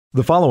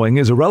The following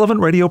is a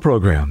relevant radio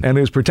program and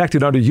is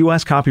protected under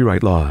U.S.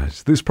 copyright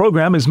laws. This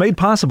program is made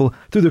possible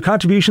through the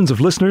contributions of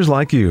listeners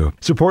like you.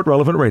 Support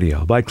Relevant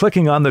Radio by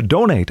clicking on the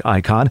donate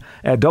icon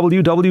at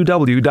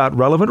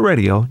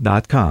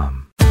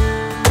www.relevantradio.com.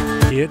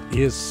 It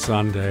is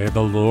Sunday,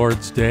 the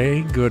Lord's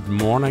Day. Good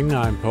morning,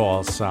 I'm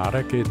Paul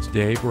Sadek. It's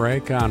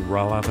Daybreak on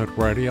Relevant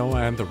Radio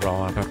and the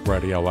Relevant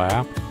Radio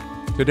app.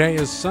 Today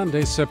is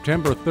Sunday,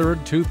 September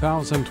 3rd,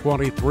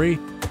 2023,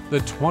 the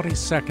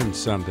 22nd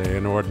Sunday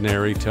in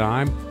Ordinary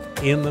Time.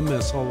 In the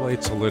Missal,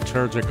 it's a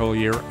liturgical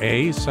year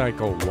A,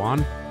 Cycle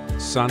 1.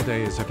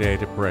 Sunday is a day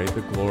to pray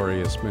the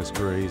glorious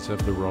mysteries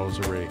of the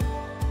Rosary.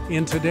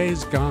 In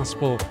today's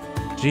Gospel,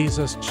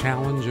 Jesus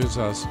challenges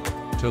us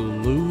to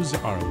lose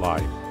our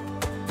life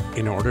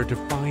in order to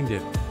find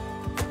it.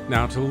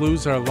 Now, to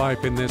lose our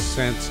life in this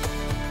sense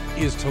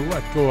is to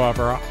let go of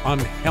our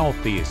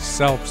unhealthy,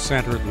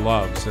 self-centered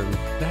loves, and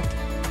that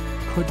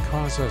could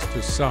cause us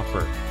to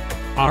suffer.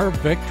 Our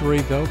victory,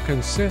 though,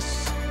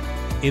 consists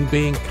in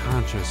being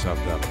conscious of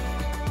them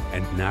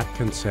and not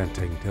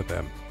consenting to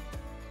them.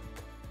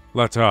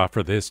 Let's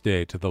offer this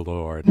day to the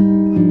Lord.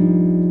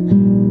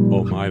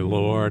 O my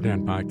Lord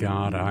and my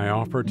God, I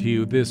offer to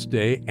you this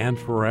day and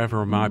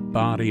forever my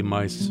body,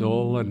 my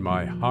soul, and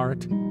my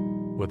heart,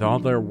 with all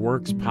their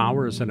works,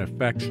 powers, and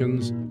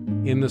affections,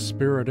 in the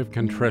spirit of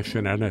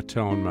contrition and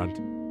atonement,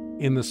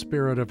 in the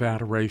spirit of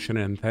adoration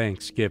and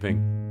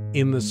thanksgiving,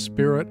 in the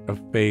spirit of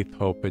faith,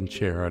 hope, and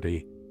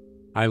charity.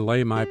 I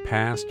lay my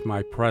past,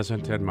 my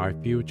present, and my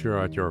future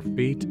at your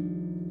feet,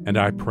 and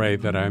I pray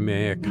that I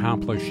may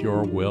accomplish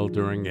your will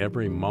during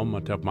every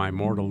moment of my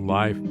mortal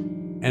life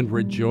and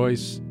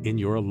rejoice in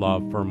your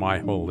love for my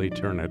whole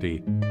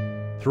eternity.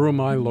 Through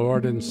my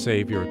Lord and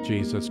Savior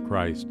Jesus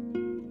Christ,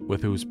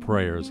 with whose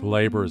prayers,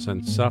 labors,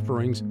 and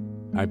sufferings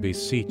I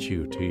beseech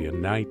you to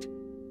unite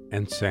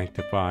and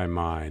sanctify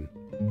mine.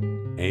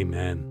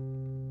 Amen.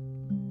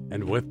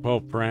 And with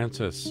Pope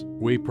Francis,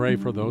 we pray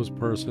for those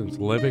persons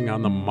living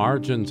on the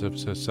margins of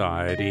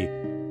society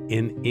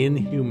in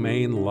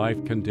inhumane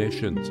life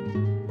conditions.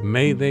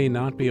 May they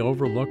not be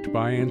overlooked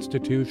by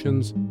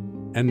institutions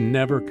and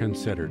never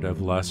considered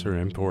of lesser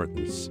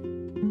importance.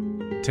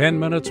 10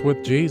 Minutes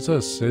with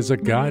Jesus is a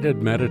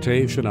guided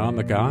meditation on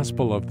the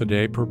gospel of the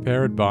day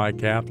prepared by a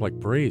Catholic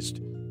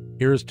priest.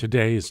 Here's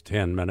today's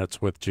 10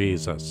 Minutes with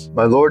Jesus.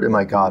 My Lord and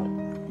my God,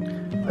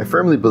 I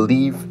firmly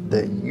believe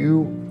that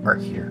you are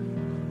here,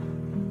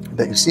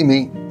 that you see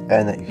me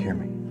and that you hear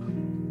me.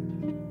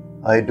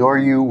 I adore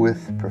you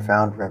with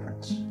profound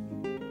reverence.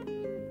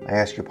 I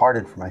ask your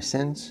pardon for my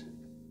sins,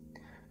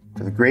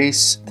 for the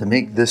grace to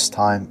make this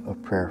time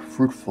of prayer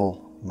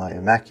fruitful, my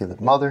Immaculate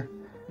Mother,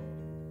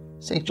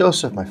 Saint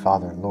Joseph, my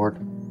Father and Lord,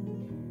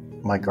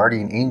 my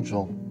guardian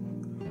angel,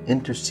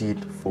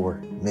 intercede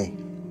for me.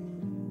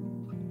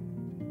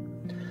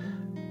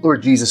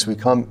 Lord Jesus, we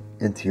come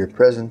into your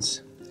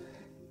presence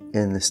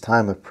in this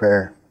time of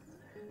prayer,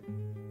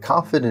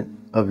 confident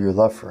of your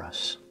love for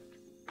us.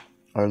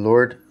 Our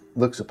Lord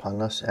looks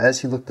upon us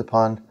as he looked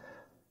upon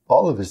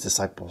all of his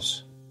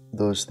disciples,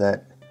 those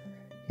that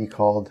he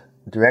called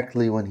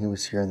directly when he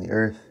was here on the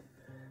earth,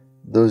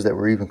 those that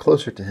were even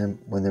closer to him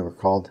when they were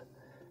called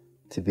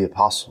to be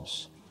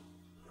apostles.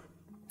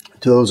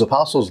 To those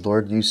apostles,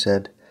 Lord, you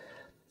said,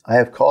 I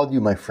have called you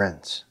my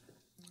friends.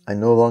 I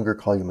no longer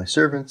call you my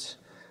servants,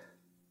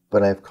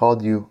 but I have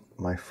called you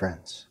my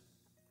friends.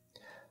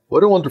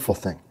 What a wonderful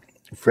thing.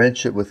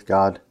 Friendship with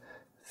God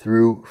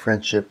through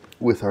friendship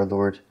with our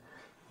Lord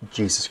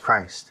Jesus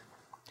Christ.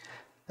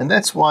 And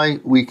that's why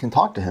we can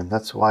talk to him.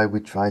 That's why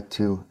we try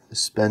to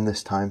spend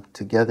this time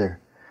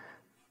together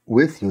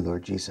with you,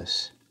 Lord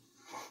Jesus.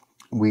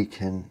 We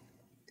can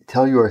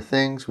tell you our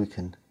things. We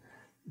can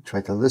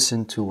try to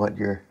listen to what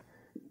you're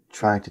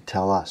trying to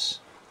tell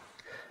us.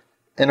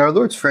 And our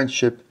Lord's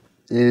friendship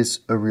is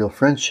a real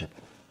friendship.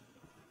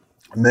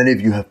 Many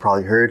of you have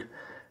probably heard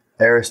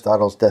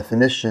Aristotle's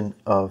definition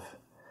of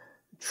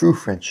true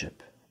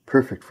friendship,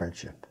 perfect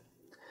friendship.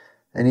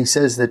 And he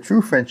says that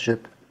true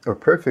friendship or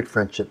perfect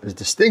friendship is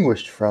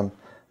distinguished from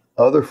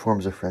other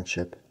forms of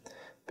friendship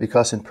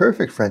because in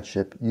perfect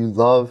friendship you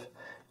love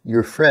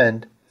your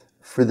friend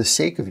for the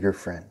sake of your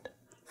friend,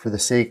 for the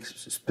sake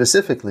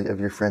specifically of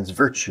your friend's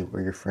virtue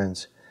or your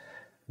friend's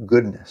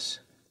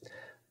goodness.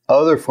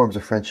 Other forms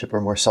of friendship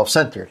are more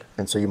self-centered,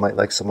 and so you might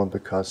like someone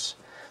because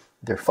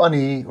they're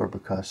funny or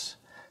because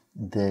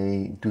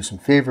they do some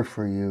favor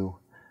for you,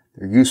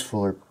 they're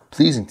useful or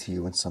pleasing to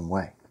you in some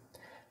way.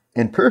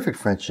 In perfect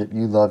friendship,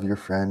 you love your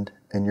friend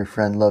and your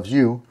friend loves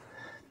you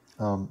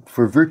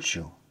for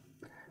virtue,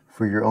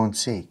 for your own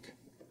sake.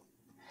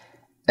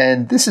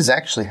 And this is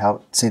actually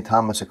how St.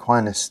 Thomas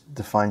Aquinas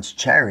defines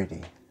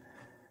charity.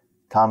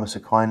 Thomas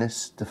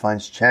Aquinas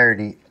defines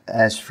charity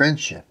as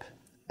friendship,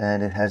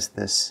 and it has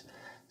this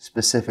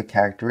specific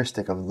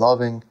characteristic of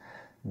loving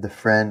the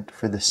friend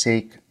for the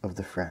sake of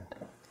the friend.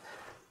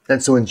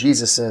 And so when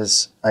Jesus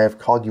says, I have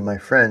called you my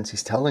friends,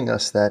 he's telling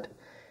us that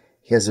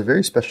he has a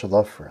very special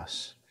love for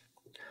us.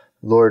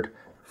 Lord,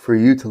 for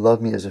you to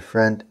love me as a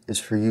friend is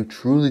for you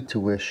truly to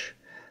wish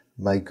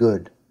my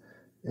good,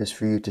 is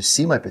for you to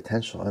see my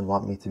potential and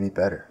want me to be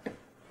better.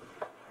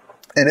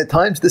 And at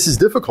times this is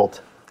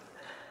difficult.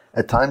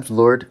 At times,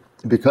 Lord,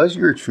 because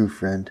you're a true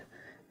friend,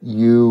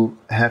 you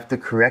have to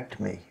correct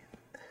me.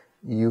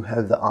 You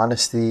have the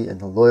honesty and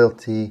the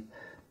loyalty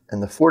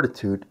and the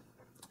fortitude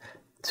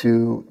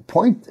to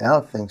point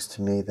out things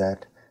to me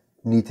that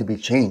need to be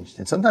changed.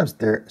 And sometimes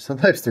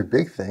they're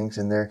big things,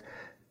 and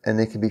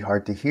they can be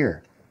hard to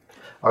hear.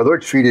 Our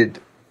Lord treated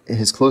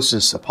his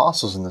closest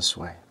apostles in this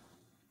way.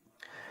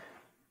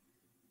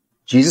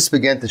 Jesus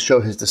began to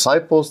show his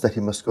disciples that he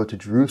must go to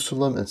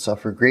Jerusalem and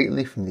suffer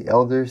greatly from the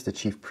elders, the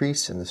chief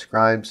priests, and the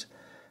scribes,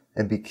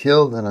 and be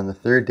killed, and on the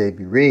third day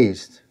be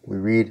raised, we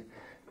read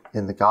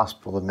in the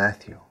Gospel of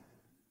Matthew.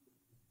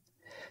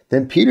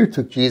 Then Peter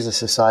took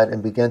Jesus aside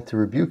and began to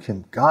rebuke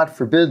him. God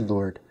forbid,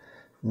 Lord,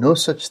 no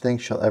such thing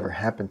shall ever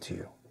happen to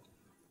you.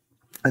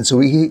 And so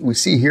we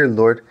see here,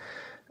 Lord,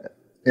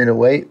 in a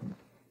way,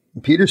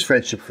 Peter's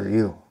friendship for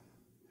you.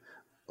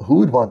 Who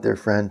would want their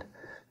friend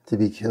to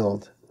be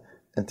killed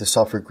and to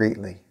suffer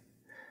greatly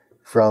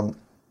from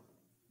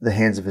the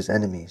hands of his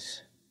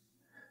enemies?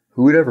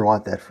 Who would ever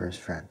want that for his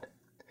friend?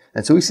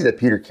 And so we see that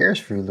Peter cares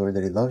for you, Lord,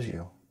 that he loves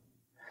you.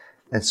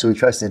 And so he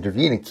tries to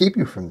intervene and keep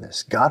you from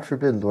this. God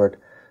forbid, Lord,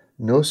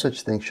 no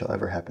such thing shall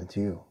ever happen to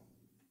you.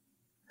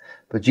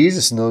 But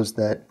Jesus knows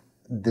that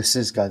this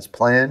is God's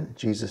plan.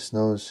 Jesus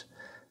knows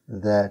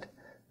that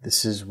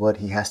this is what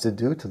he has to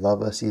do to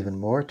love us even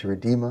more, to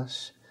redeem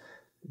us.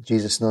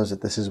 Jesus knows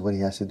that this is what he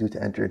has to do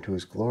to enter into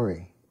his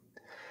glory.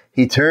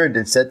 He turned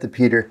and said to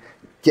Peter,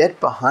 "Get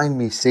behind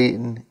me,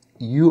 Satan.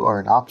 You are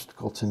an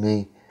obstacle to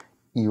me.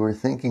 You are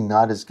thinking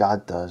not as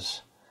God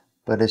does,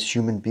 but as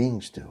human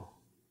beings do."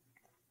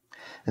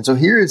 And so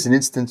here is an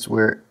instance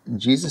where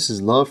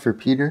Jesus' love for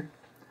Peter,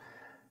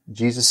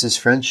 Jesus'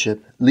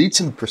 friendship, leads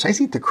him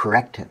precisely to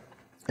correct him,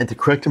 and to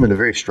correct him in a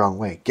very strong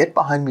way. Get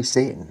behind me,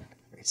 Satan.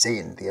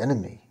 Satan, the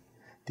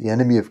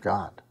enemy of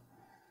God,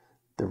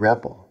 the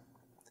rebel.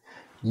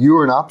 You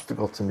are an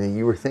obstacle to me.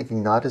 You are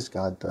thinking not as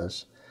God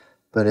does,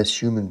 but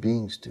as human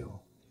beings do.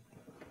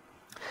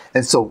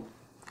 And so,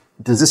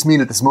 does this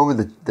mean at this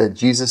moment that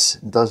Jesus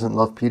doesn't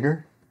love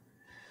Peter?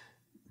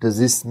 Does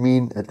this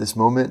mean at this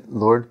moment,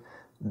 Lord,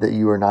 that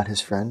you are not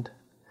his friend?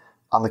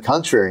 On the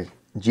contrary,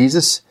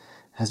 Jesus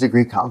has a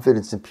great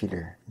confidence in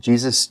Peter.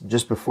 Jesus,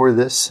 just before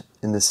this,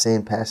 in the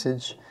same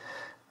passage,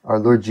 our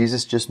Lord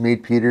Jesus just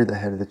made Peter the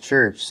head of the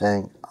church,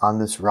 saying, "On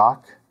this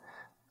rock,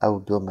 I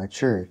will build my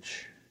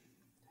church."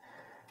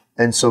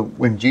 And so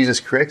when Jesus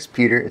corrects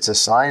Peter, it's a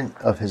sign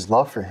of his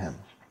love for him.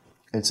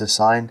 It's a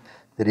sign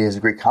that he has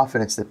a great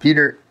confidence that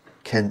Peter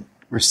can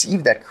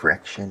receive that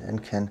correction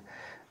and can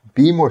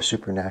be more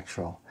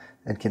supernatural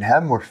and can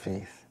have more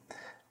faith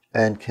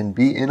and can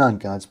be in on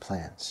God's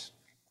plans.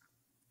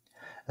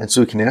 And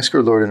so we can ask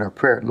our Lord in our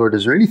prayer, Lord,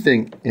 is there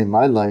anything in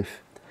my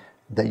life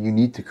that you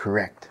need to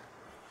correct?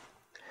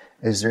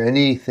 Is there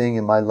anything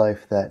in my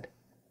life that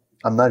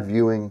I'm not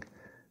viewing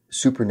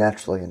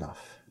supernaturally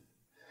enough?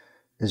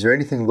 Is there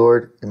anything,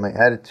 Lord, in my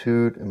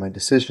attitude, in my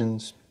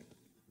decisions,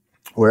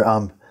 where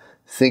I'm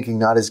thinking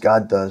not as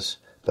God does,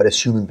 but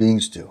as human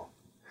beings do?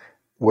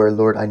 Where,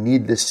 Lord, I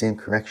need this same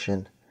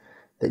correction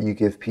that you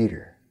give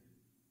Peter.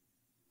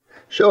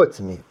 Show it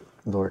to me,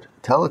 Lord.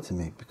 Tell it to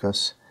me,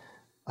 because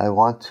I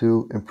want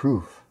to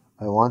improve.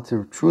 I want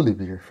to truly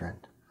be your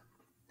friend.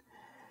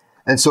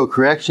 And so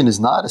correction is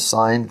not a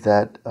sign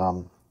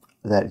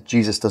that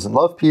Jesus doesn't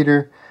love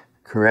Peter.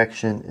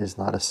 Correction is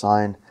not a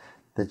sign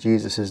that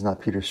Jesus is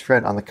not Peter's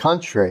friend. On the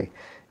contrary,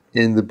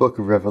 in the book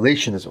of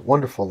Revelation is a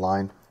wonderful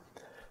line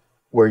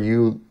where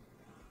you,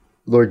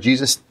 Lord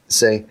Jesus,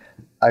 say,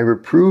 "I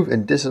reprove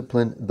and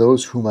discipline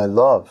those whom I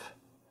love.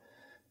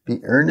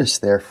 Be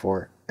earnest,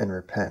 therefore, and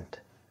repent."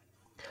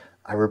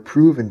 I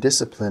reprove and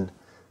discipline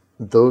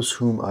those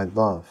whom I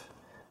love.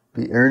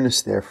 Be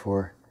earnest,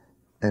 therefore,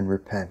 and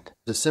repent.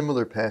 There's a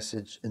similar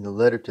passage in the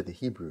letter to the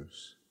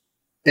Hebrews.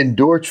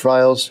 Endure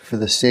trials for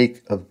the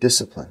sake of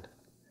discipline.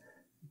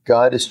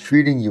 God is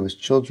treating you as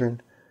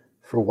children.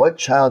 For what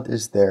child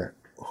is there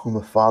whom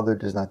a father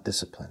does not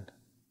discipline?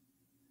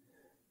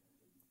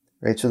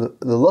 Right? So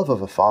the love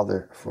of a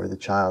father for the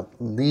child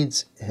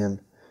leads him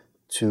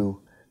to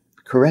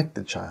correct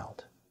the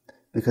child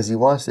because he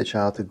wants the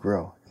child to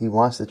grow. He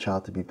wants the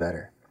child to be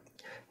better.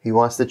 He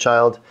wants the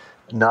child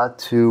not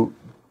to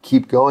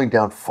keep going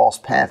down false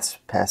paths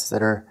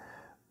that are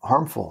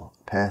harmful,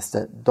 paths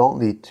that don't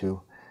lead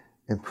to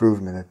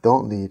improvement, that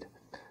don't lead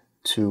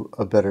to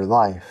a better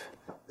life,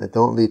 that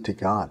don't lead to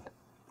God.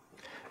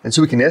 And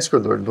so we can ask our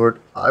Lord,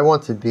 Lord, I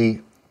want to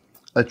be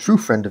a true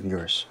friend of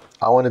yours.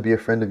 I want to be a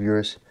friend of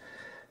yours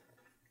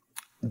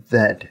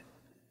that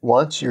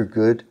wants your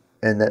good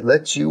and that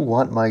lets you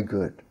want my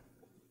good.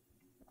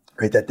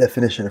 Right? That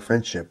definition of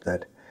friendship,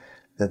 that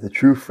the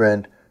true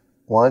friend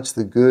wants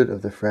the good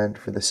of the friend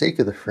for the sake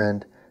of the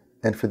friend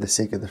and for the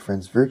sake of the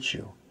friend's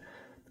virtue.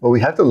 Well,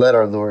 we have to let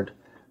our Lord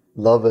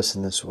love us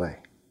in this way.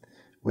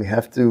 We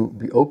have to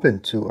be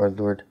open to our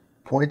Lord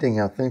pointing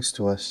out things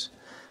to us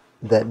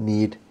that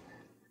need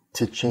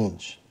to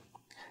change.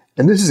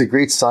 And this is a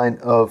great sign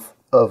of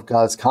of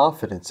God's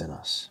confidence in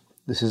us.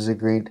 This is a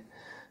great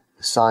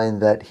sign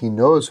that He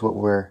knows what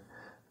we're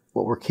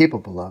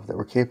capable of, that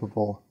we're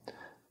capable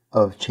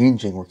of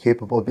changing, we're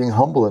capable of being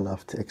humble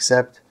enough to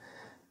accept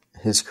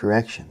His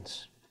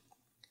corrections.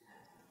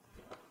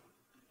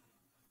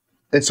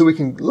 And so we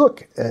can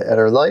look at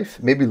our life,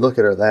 maybe look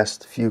at our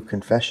last few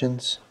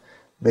confessions,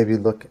 maybe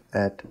look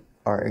at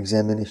our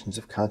examinations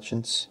of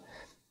conscience,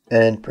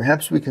 and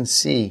perhaps we can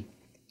see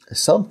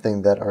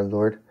something that our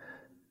Lord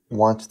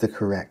wants to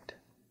correct.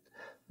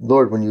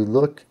 Lord, when you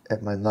look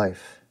at my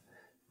life,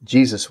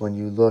 Jesus, when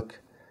you look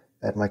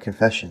at my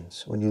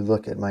confessions, when you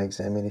look at my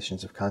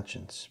examinations of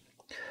conscience,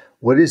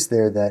 what is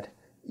there that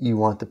you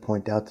want to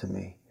point out to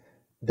me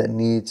that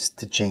needs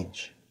to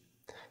change?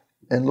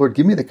 And Lord,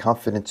 give me the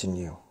confidence in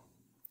you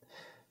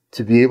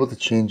to be able to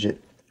change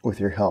it with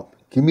your help.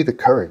 Give me the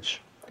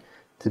courage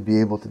to be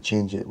able to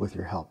change it with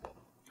your help.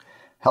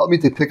 Help me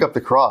to pick up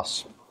the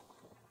cross,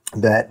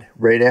 that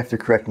right after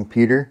correcting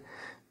Peter,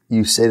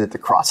 you say that the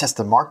cross has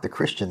to mark the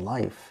Christian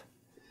life.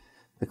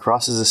 The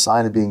cross is a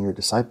sign of being your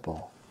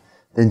disciple.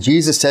 Then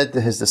Jesus said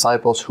to his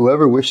disciples,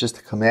 whoever wishes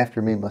to come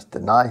after me must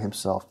deny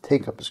himself,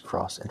 take up his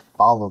cross, and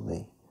follow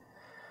me.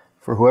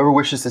 For whoever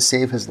wishes to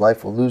save his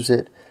life will lose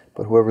it,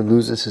 but whoever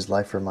loses his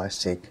life for my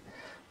sake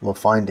will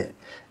find it.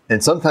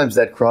 And sometimes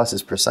that cross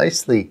is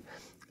precisely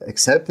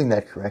accepting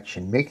that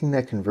correction, making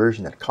that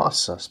conversion that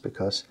costs us,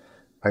 because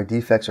our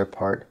defects are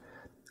part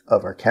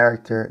of our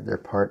character, they're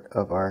part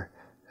of our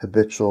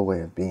habitual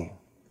way of being.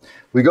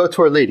 We go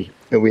to Our Lady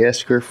and we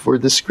ask her for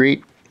this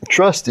great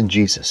trust in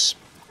Jesus.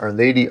 Our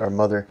Lady, our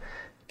Mother,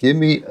 give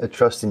me a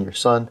trust in your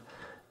Son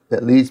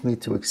that leads me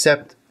to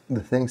accept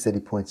the things that He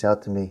points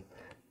out to me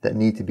that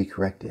need to be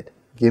corrected.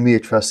 Give me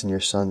a trust in your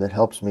Son that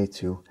helps me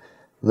to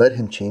let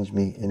Him change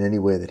me in any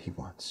way that He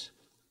wants.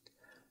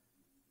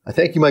 I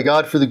thank you, my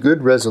God, for the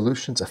good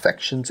resolutions,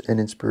 affections, and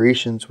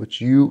inspirations which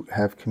you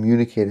have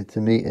communicated to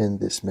me in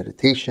this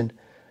meditation.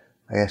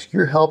 I ask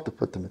your help to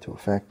put them into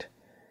effect.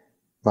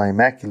 My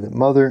Immaculate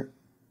Mother,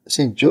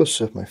 Saint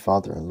Joseph, my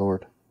Father and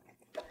Lord,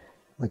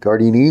 my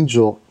guardian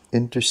angel,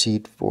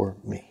 intercede for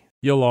me.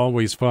 You'll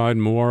always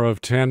find more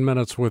of 10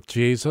 Minutes with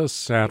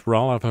Jesus at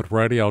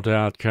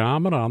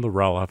relevantradio.com and on the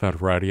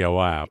Relevant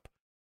Radio app.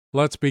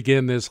 Let's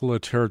begin this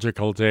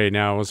liturgical day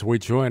now as we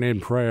join in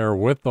prayer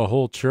with the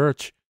whole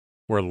Church.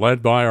 We're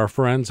led by our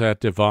friends at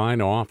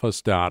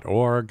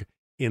divineoffice.org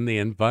in the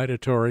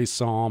invitatory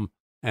psalm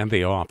and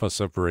the office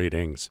of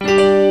readings.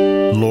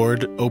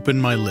 Lord, open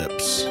my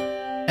lips,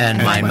 and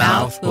my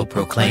mouth will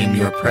proclaim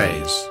your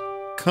praise.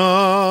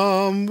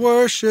 Come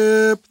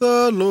worship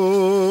the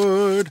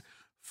Lord,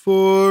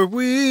 for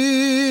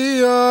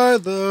we are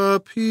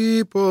the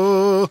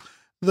people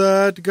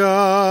that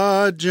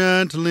God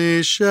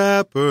gently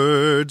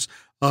shepherds.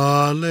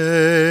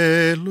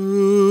 Alleluia.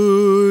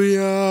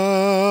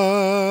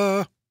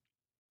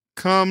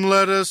 Come,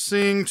 let us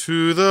sing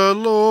to the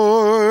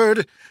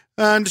Lord,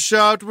 and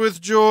shout with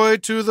joy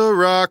to the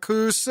Rock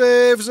who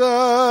saves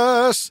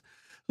us.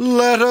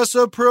 Let us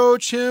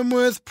approach Him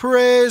with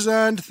praise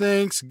and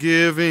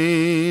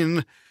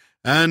thanksgiving,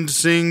 and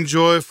sing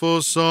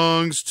joyful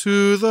songs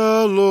to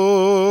the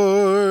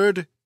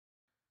Lord.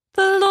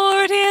 The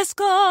Lord is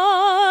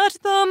God,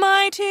 the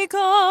mighty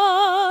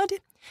God,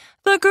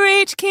 the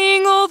great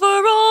King over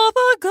all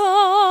the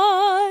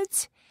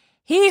gods.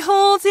 He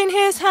holds in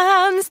His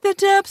hands the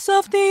depths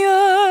of the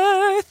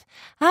earth,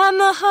 and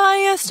the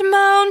highest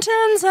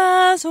mountains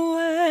as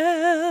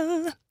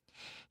well.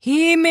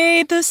 He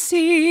made the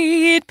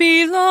sea, it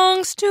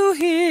belongs to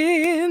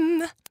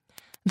Him.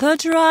 The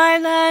dry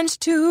land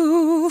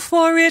too,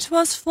 for it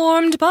was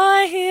formed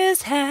by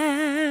His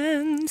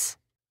hands.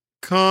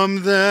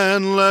 Come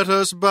then, let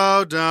us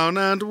bow down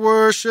and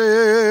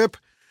worship,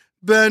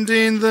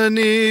 bending the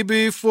knee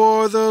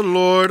before the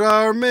Lord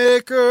our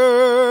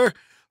Maker.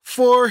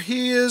 For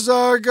He is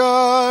our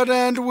God,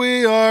 and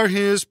we are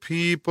His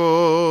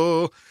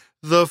people,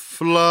 the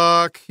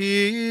flock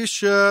He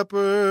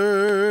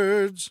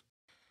shepherds.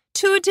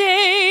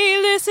 Today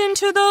listen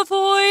to the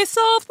voice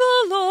of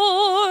the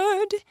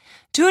Lord.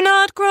 Do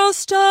not grow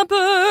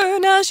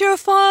stubborn as your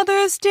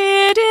fathers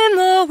did in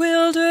the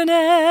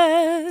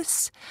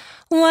wilderness,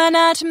 when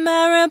at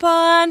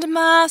Meribah and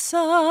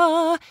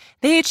Massah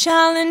they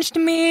challenged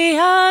me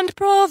and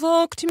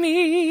provoked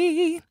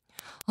me,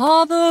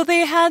 although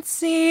they had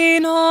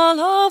seen all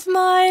of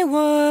my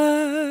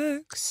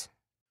works.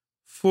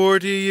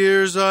 40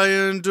 years I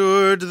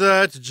endured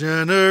that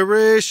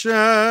generation.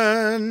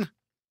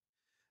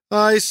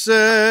 I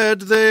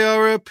said, they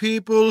are a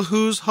people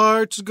whose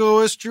hearts go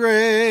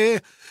astray,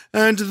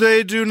 and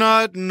they do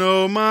not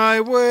know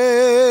my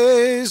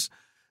ways.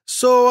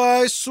 So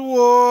I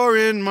swore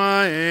in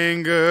my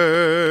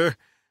anger,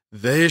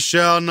 they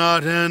shall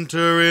not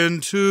enter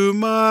into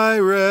my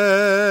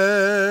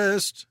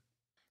rest.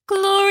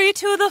 Glory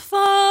to the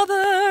Father,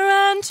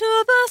 and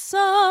to the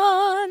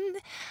Son,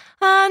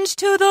 and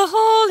to the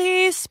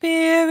Holy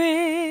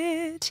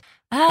Spirit,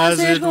 as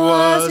it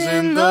was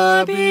in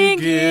the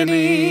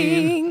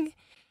beginning,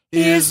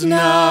 is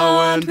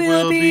now, and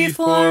will be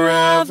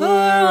forever.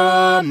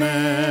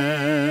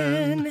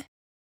 Amen.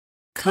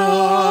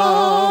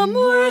 Come,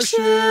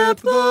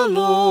 worship the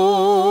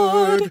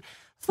Lord,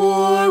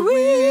 for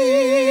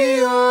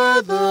we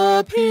are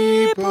the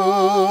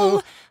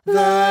people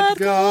that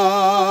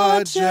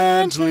God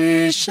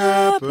gently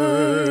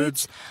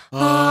shepherds.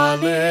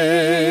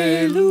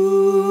 Alleluia.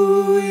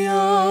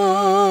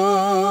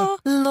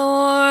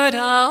 Lord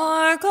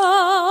our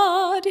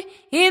God,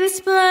 in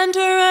splendor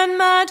and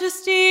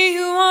majesty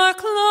you are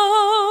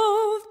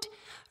clothed,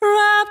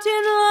 wrapped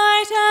in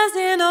light as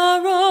in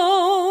a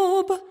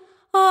robe.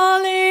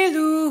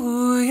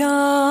 Alleluia.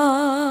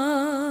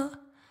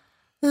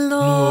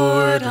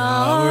 Lord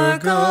our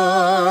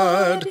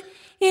God,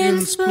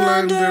 in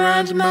splendor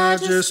and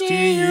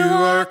majesty you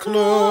are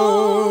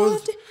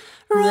clothed,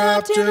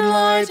 wrapped in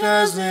light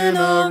as in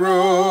a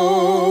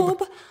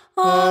robe.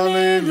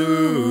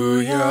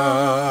 Alleluia.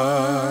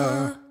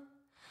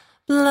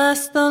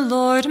 Bless the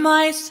Lord,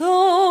 my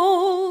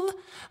soul.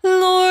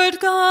 Lord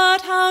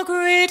God, how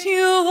great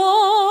you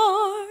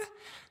are,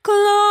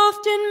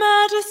 clothed in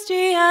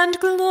majesty and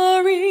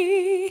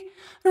glory,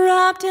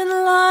 wrapped in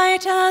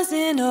light as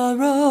in a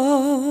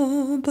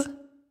robe.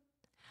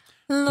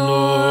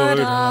 Lord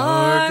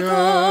our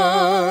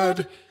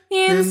God,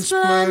 in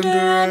splendor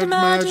and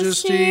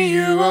majesty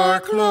you are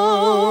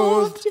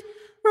clothed,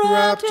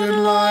 wrapped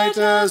in light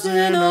as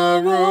in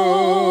a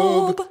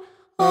robe.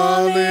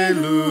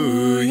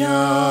 Alleluia.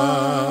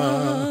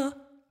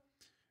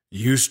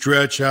 You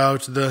stretch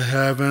out the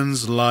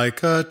heavens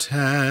like a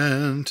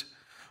tent.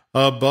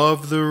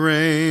 Above the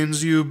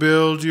rains you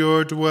build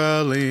your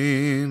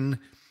dwelling.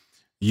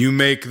 You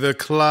make the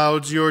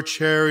clouds your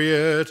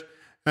chariot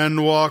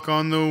and walk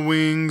on the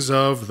wings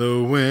of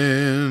the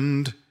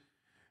wind.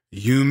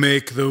 You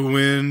make the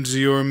winds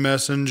your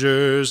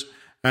messengers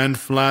and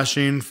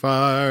flashing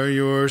fire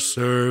your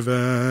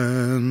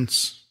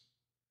servants.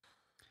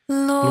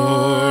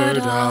 Lord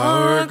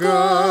our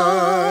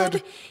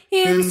God,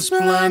 in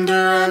splendor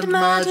and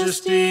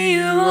majesty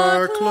you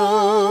are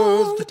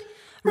clothed,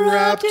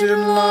 wrapped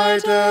in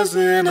light as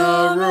in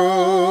a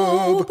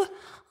robe.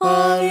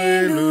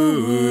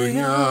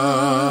 Alleluia.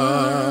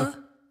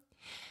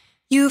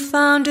 You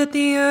founded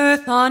the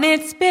earth on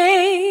its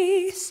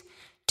base,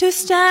 to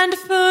stand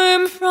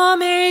firm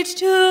from age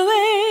to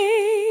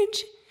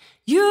age.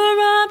 You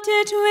wrapped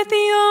it with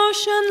the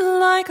ocean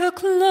like a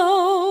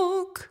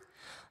cloak.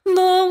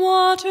 The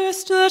water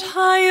stood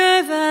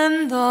higher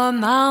than the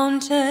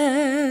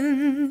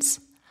mountains.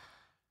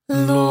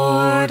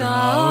 Lord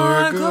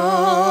our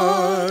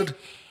God,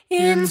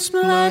 in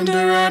splendor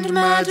and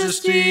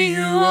majesty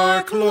you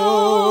are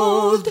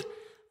clothed,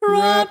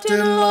 wrapped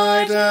in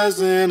light as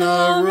in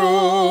a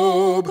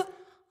robe.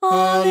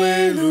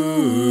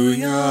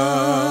 Alleluia.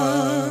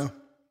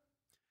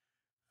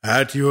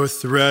 At your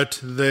threat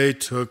they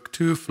took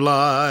to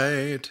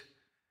flight.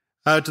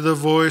 At the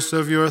voice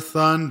of your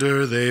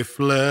thunder they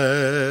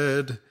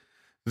fled.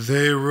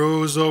 They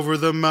rose over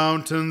the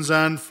mountains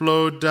and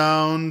flowed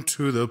down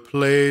to the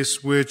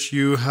place which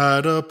you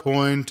had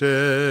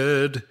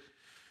appointed.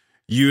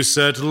 You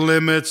set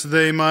limits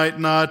they might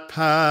not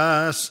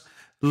pass,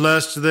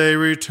 lest they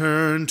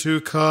return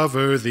to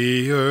cover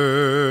the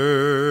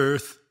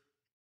earth.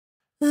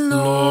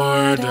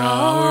 Lord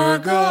our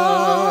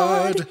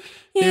God,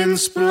 in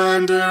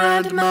splendor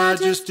and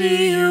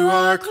majesty you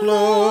are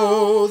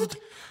clothed,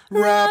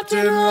 wrapped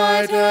in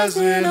light as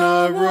in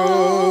a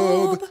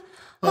robe.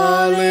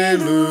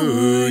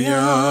 Alleluia.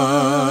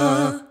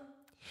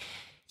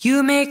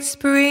 You make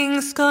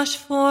springs gush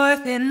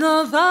forth in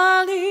the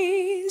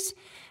valleys.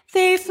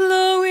 They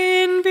flow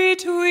in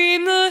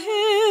between the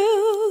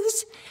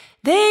hills.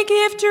 They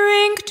give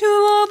drink to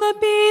all the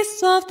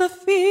beasts of the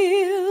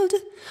field.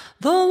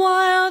 The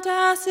wild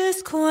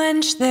asses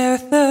quench their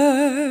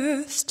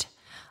thirst.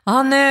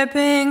 On their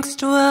banks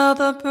dwell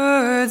the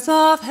birds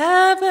of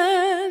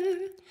heaven.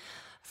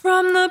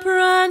 From the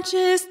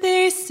branches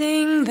they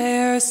sing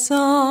their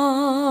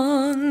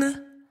song.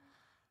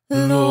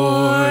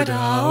 Lord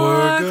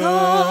our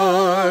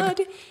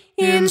God,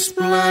 in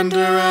splendor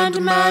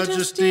and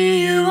majesty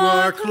you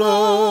are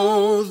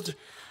clothed,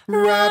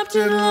 wrapped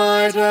in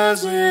light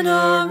as in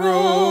a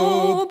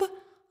robe.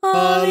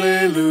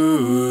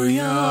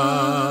 Alleluia.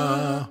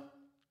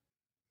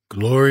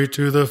 Glory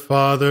to the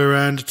Father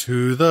and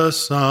to the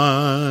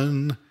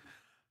Son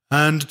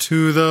and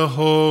to the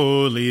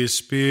Holy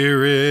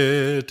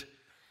Spirit,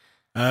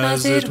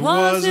 as it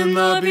was in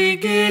the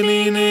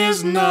beginning,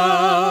 is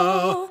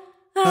now,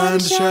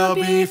 and shall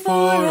be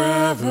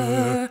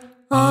forever.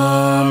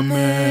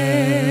 Amen.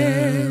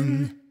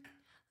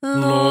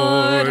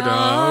 Lord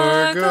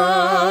our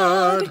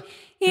God,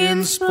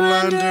 in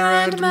splendor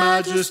and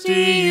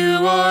majesty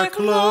you are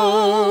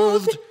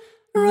clothed,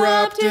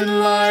 wrapped in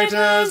light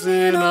as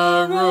in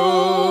a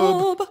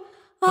robe.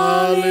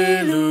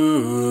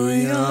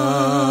 Alleluia.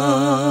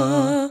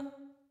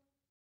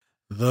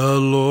 The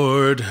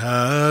Lord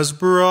has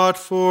brought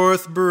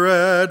forth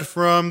bread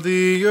from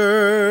the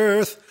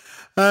earth,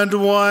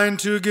 and wine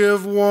to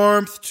give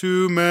warmth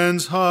to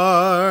men's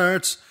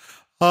hearts.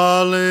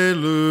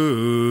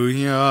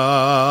 Alleluia.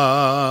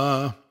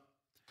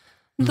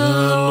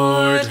 The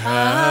Lord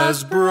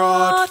has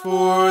brought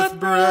forth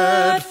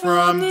bread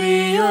from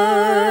the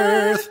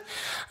earth,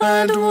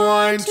 and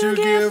wine to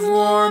give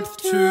warmth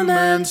to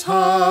men's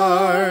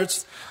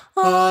hearts.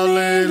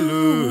 Alleluia.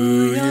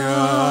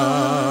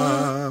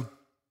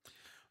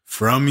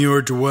 From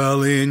your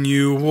dwelling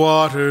you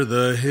water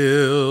the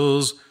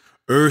hills.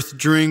 Earth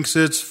drinks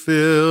its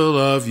fill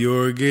of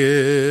your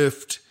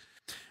gift.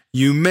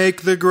 You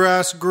make the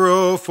grass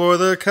grow for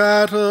the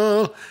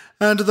cattle,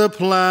 and the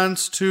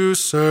plants to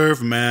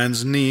serve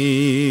man's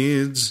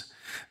needs,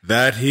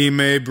 that he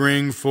may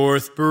bring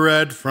forth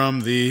bread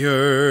from the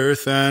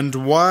earth, and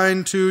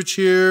wine to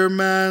cheer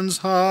man's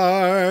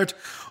heart,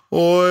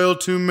 oil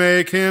to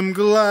make him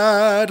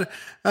glad,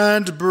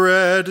 and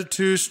bread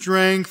to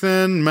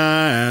strengthen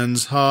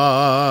man's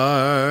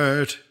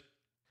heart.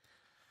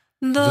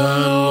 The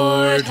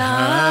Lord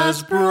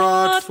has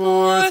brought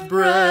forth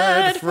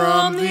bread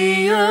from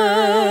the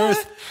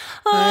earth,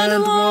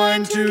 and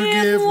wine to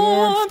give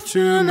warmth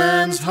to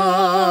men's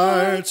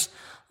hearts.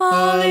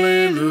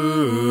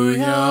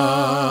 Alleluia.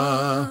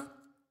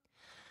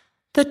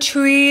 The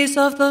trees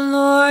of the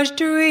Lord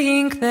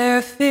drink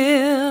their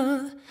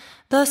fill,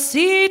 the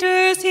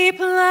cedars he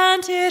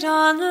planted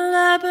on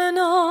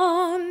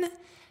Lebanon.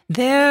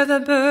 There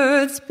the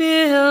birds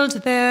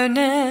build their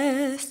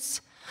nests.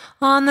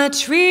 On the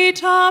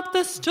treetop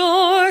the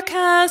stork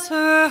has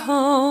her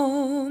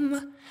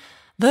home.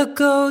 The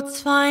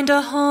goats find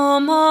a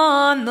home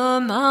on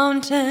the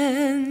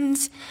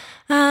mountains,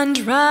 and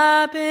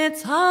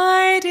rabbits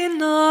hide in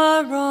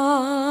the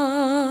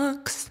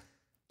rocks.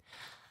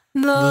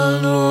 The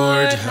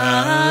Lord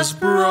has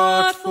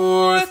brought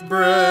forth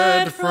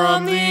bread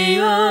from the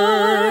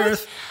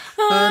earth,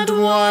 and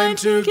wine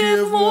to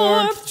give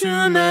warmth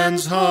to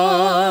men's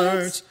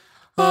hearts.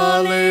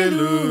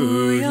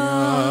 Alleluia.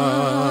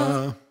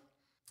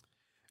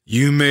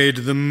 You made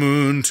the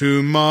moon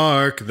to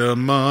mark the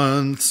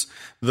months.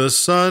 The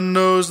sun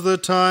knows the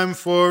time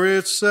for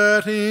its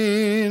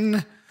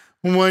setting.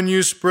 When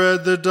you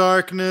spread the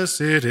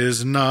darkness, it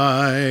is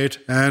night,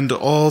 and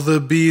all the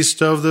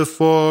beasts of the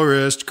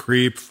forest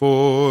creep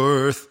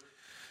forth.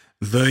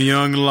 The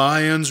young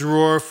lions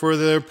roar for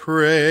their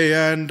prey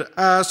and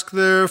ask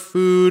their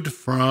food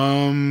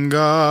from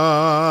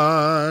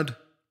God.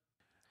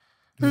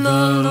 The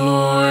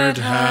Lord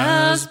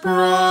has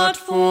brought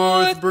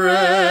forth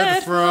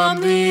bread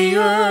from the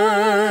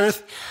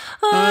earth,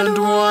 and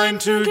wine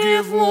to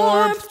give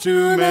warmth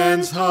to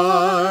men's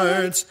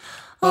hearts.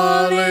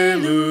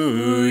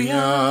 Alleluia.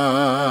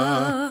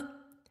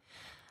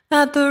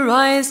 At the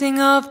rising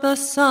of the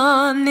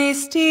sun they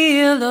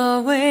steal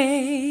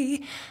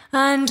away,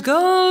 and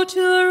go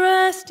to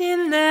rest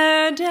in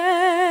their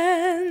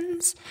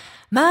dens.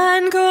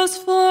 Man goes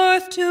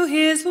forth to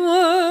his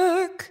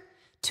work,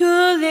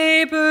 to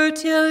labor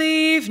till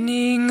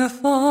evening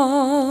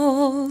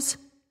falls.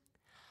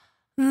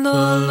 The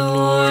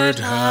Lord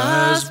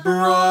has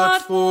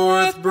brought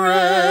forth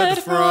bread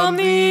from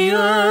the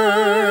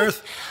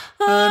earth,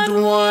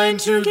 and wine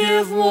to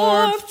give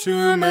warmth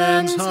to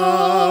men's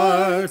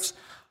hearts.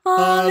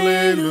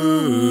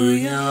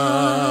 Alleluia.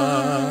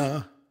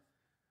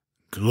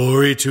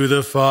 Glory to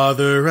the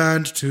Father,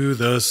 and to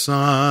the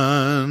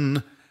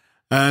Son,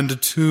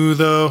 and to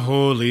the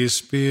Holy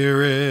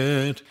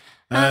Spirit,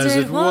 as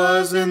it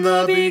was in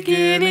the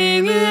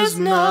beginning, is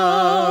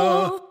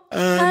now,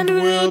 and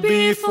will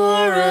be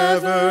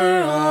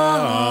forever.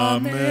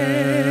 Amen.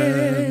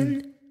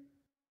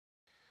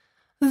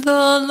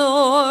 The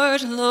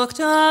Lord looked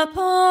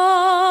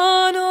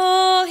upon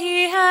all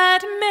he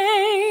had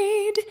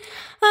made,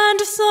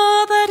 and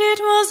saw that it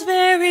was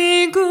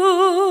very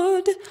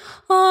good.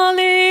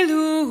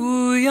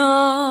 Alleluia.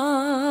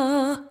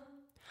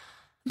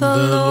 The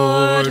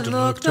Lord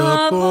looked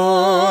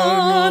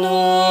upon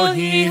all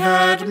he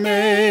had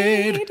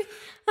made,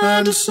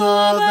 and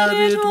saw that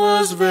it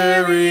was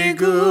very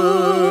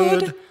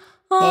good.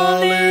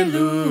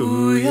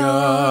 Alleluia.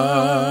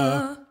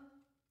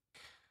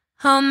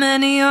 How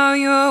many are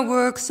your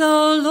works,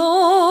 O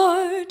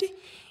Lord?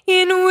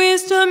 In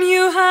wisdom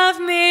you have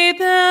made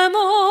them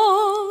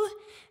all.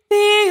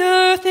 The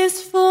earth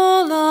is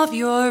full of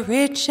your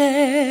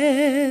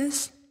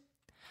riches.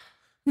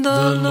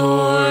 The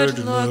Lord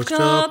looked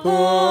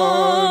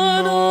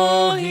upon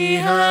all he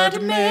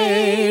had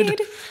made,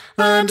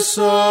 and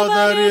saw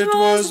that it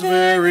was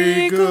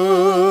very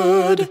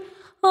good.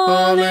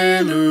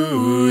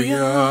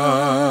 Alleluia.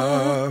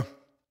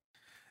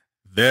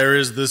 There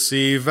is the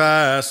sea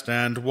vast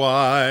and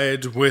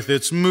wide, with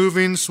its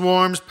moving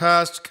swarms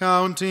past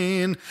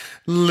counting,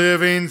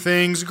 living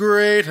things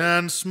great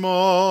and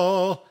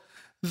small.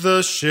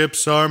 The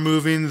ships are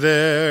moving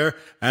there,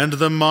 and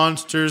the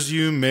monsters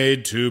you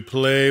made to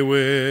play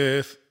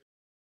with.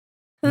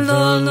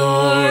 The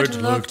Lord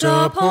looked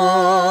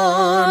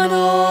upon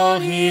all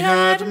he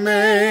had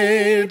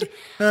made,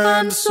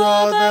 and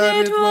saw that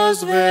it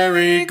was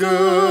very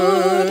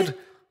good.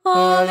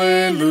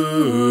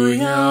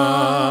 Alleluia.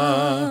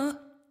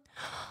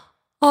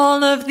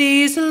 All of of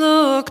these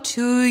look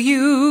to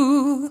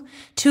you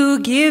to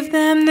give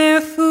them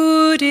their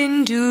food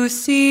in due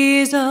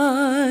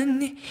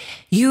season.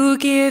 You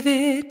give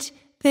it,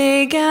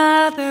 they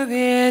gather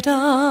it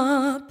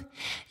up.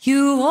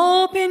 You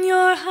open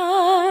your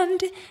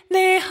hand,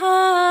 they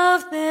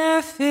have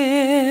their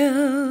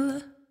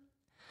fill.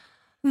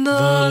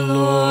 The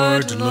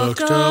Lord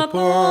looked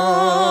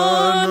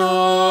upon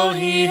all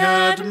he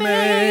had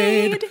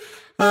made,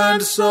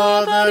 and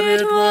saw that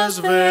it was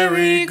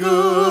very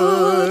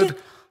good.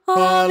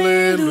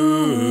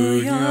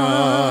 Alleluia.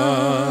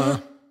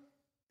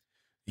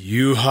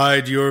 You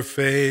hide your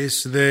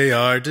face, they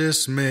are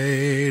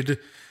dismayed.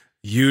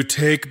 You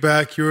take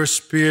back your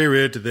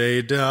spirit,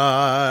 they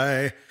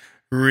die,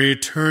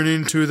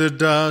 returning to the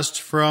dust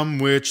from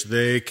which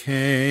they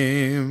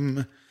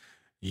came.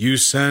 You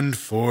send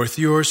forth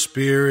your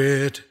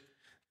spirit,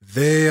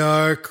 they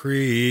are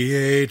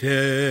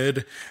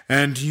created,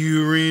 and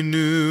you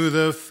renew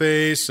the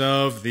face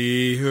of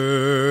the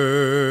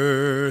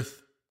earth.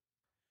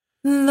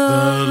 The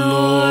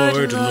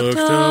Lord looked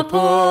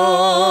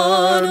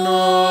upon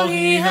all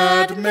he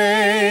had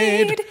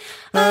made,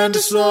 and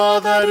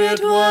saw that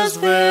it was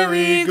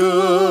very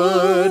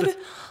good.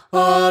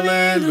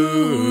 Alleluia.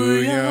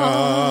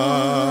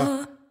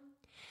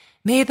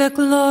 May the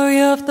glory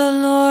of the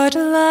Lord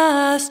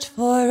last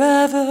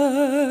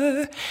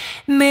forever.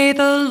 May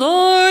the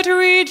Lord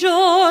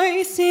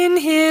rejoice in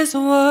his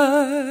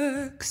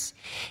works.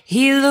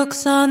 He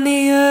looks on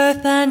the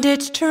earth and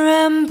it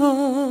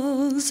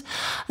trembles.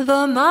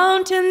 The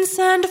mountains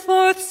send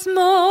forth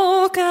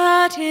smoke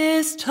at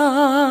his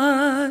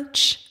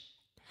touch.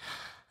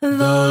 The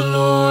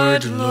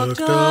Lord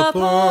looked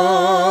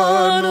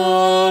upon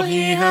all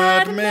he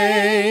had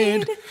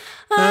made,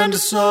 and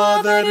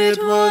saw that it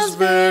was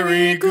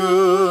very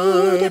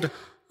good.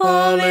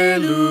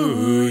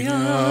 Alleluia.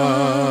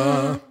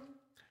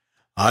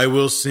 I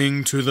will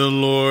sing to the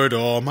Lord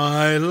all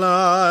my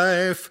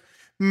life,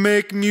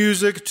 make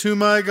music to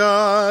my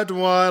God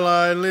while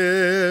I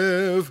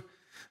live.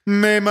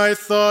 May my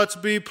thoughts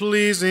be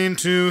pleasing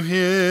to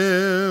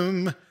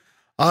him.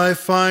 I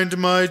find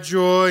my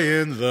joy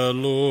in the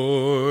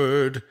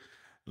Lord.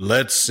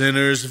 Let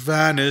sinners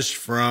vanish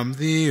from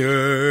the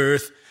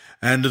earth,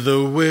 and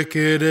the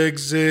wicked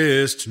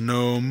exist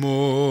no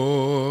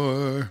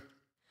more.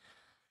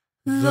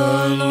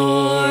 The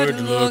Lord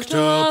looked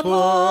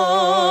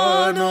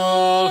upon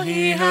all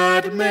he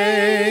had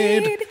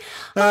made,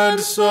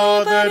 and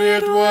saw that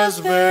it was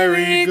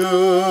very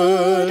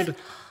good.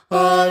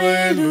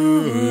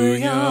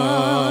 Alleluia.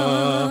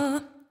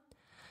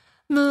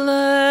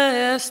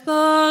 Bless the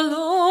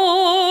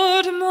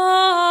Lord,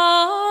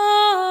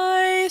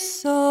 my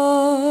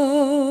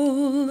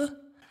soul.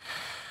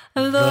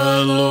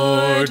 The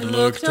Lord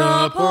looked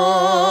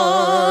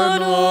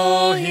upon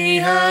all he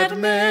had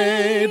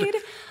made,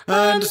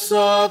 and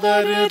saw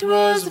that it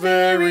was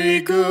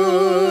very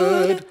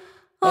good.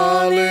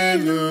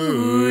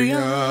 Alleluia.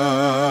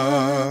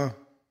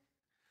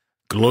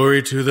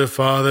 Glory to the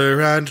Father,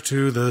 and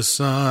to the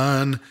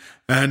Son,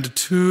 and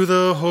to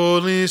the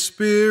Holy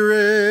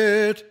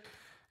Spirit,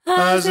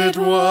 as it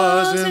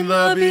was in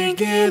the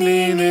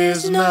beginning,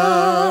 is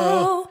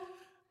now,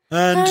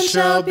 and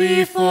shall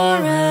be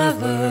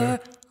forever.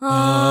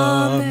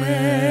 Amen.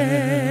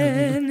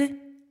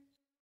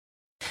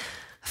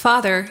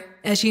 Father,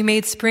 as you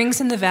made springs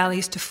in the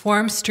valleys to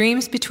form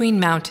streams between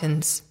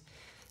mountains,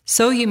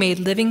 so you made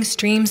living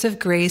streams of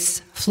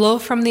grace flow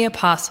from the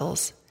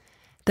apostles,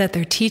 that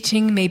their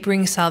teaching may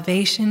bring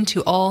salvation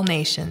to all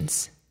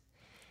nations.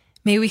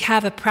 May we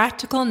have a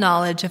practical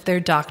knowledge of their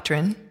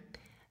doctrine,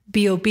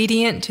 be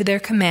obedient to their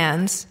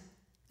commands,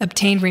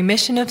 obtain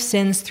remission of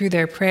sins through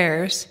their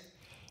prayers,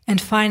 and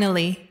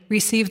finally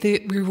receive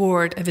the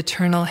reward of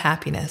eternal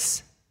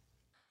happiness.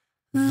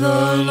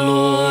 The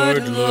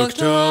Lord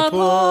looked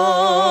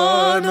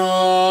upon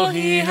all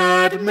he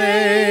had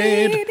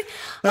made,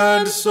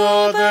 and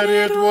saw that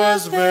it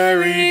was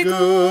very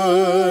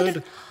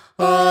good.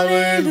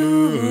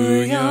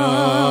 Alleluia.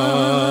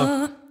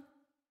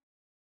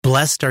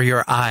 Blessed are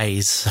your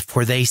eyes,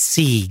 for they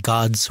see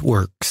God's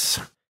works,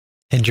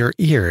 and your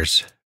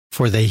ears,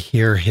 for they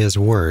hear his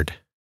word.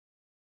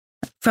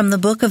 From the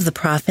book of the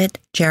prophet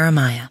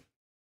Jeremiah.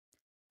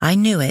 I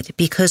knew it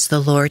because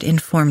the Lord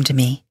informed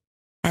me.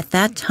 At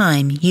that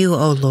time you,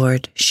 O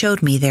Lord,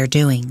 showed me their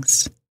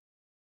doings.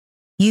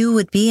 You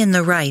would be in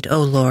the right,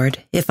 O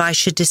Lord, if I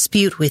should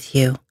dispute with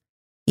you.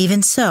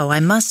 Even so, I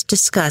must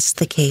discuss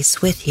the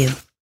case with you.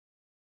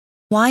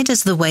 Why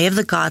does the way of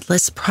the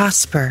godless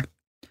prosper?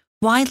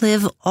 Why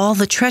live all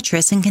the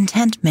treacherous in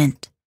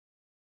contentment?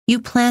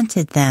 You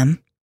planted them,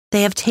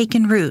 they have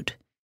taken root,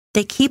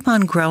 they keep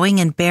on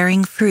growing and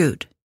bearing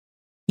fruit.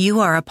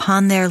 You are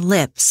upon their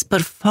lips,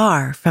 but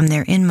far from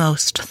their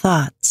inmost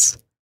thoughts.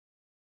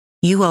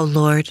 You, O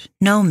Lord,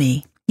 know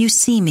me, you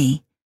see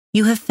me,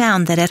 you have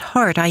found that at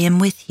heart I am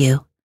with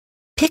you.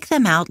 Pick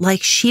them out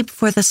like sheep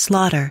for the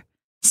slaughter,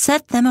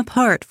 set them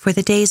apart for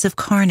the days of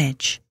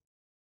carnage.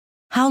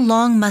 How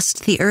long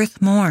must the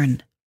earth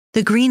mourn,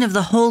 the green of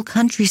the whole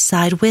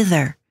countryside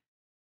wither?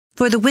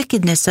 For the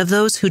wickedness of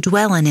those who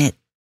dwell in it,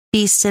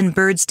 beasts and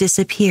birds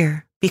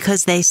disappear,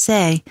 because they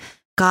say,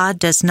 God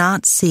does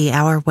not see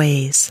our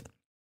ways.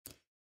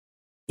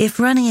 If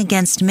running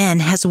against men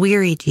has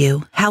wearied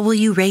you, how will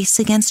you race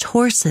against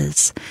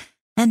horses?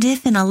 And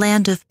if in a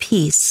land of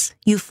peace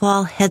you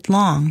fall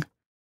headlong,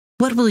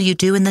 what will you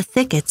do in the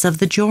thickets of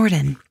the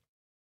Jordan?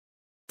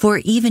 For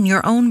even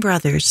your own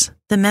brothers,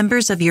 the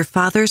members of your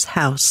father's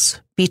house,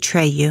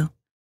 betray you.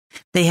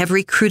 They have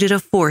recruited a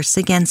force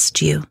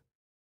against you.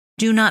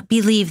 Do not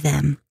believe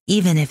them,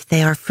 even if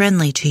they are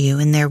friendly to you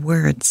in their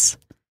words.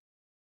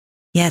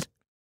 Yet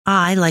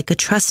I, like a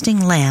trusting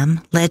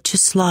lamb led to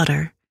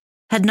slaughter,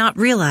 had not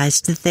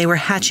realized that they were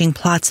hatching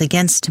plots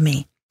against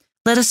me.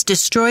 Let us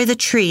destroy the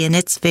tree in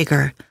its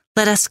vigor.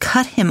 Let us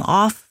cut him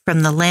off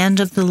from the land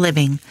of the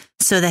living,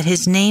 so that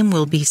his name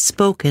will be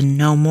spoken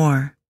no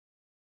more.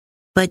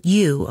 But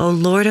you, O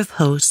Lord of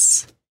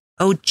hosts,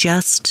 O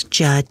just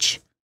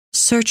judge,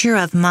 searcher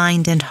of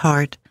mind and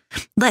heart,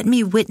 let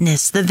me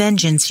witness the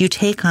vengeance you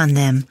take on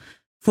them,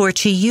 for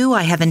to you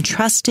I have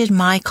entrusted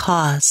my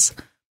cause.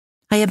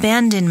 I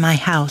abandon my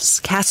house,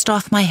 cast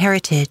off my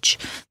heritage.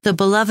 The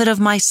beloved of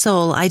my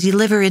soul I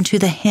deliver into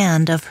the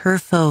hand of her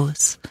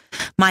foes.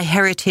 My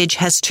heritage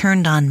has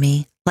turned on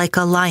me like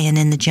a lion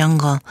in the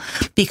jungle.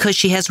 Because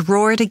she has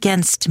roared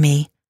against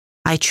me,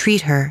 I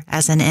treat her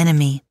as an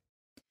enemy.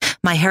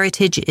 My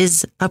heritage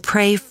is a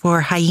prey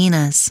for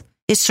hyenas,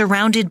 is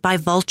surrounded by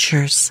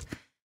vultures.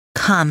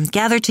 Come,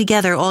 gather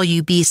together all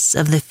you beasts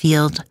of the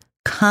field.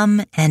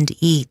 Come and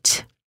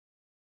eat.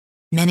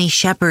 Many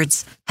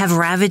shepherds have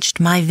ravaged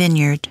my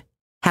vineyard,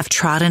 have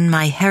trodden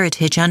my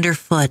heritage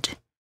underfoot.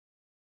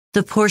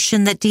 The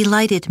portion that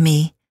delighted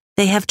me,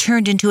 they have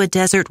turned into a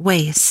desert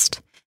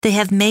waste. They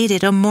have made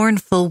it a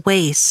mournful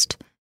waste.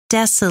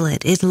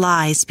 Desolate it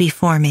lies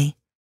before me.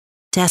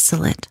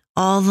 Desolate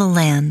all the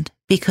land,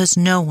 because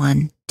no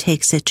one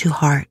takes it to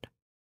heart.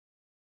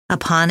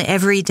 Upon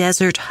every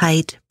desert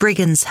height,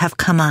 brigands have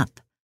come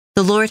up.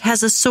 The Lord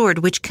has a sword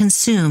which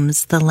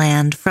consumes the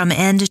land from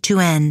end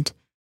to end.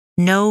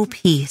 No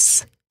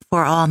peace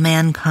for all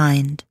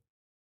mankind.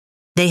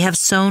 They have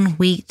sown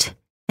wheat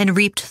and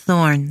reaped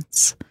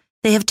thorns.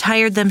 They have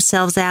tired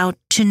themselves out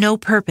to no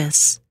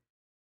purpose.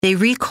 They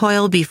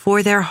recoil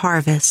before their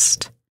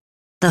harvest,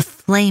 the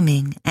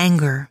flaming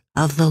anger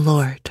of the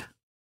Lord.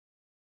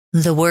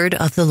 The word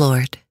of the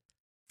Lord.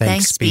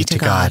 Thanks be to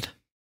God.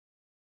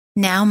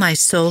 Now my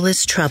soul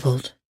is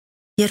troubled.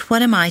 Yet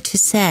what am I to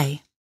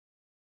say?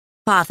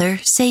 Father,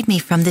 save me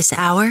from this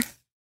hour.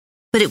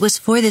 But it was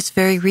for this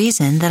very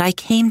reason that I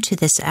came to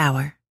this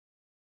hour.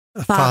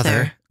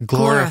 Father,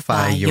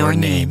 glorify your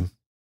name.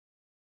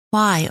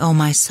 Why, O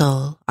my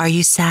soul, are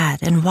you sad,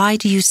 and why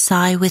do you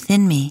sigh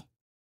within me?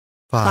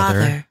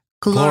 Father,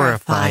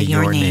 glorify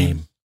your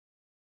name.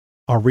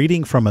 A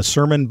reading from a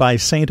sermon by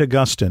St.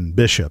 Augustine,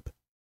 Bishop.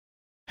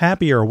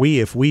 Happy are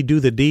we if we do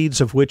the deeds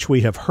of which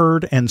we have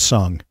heard and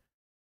sung.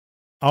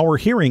 Our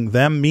hearing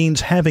them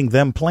means having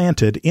them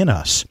planted in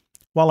us,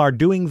 while our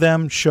doing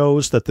them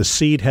shows that the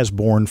seed has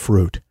borne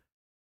fruit.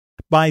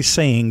 By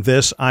saying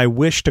this, I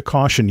wish to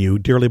caution you,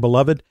 dearly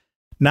beloved,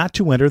 not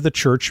to enter the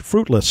church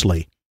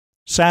fruitlessly,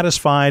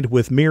 satisfied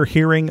with mere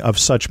hearing of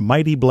such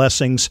mighty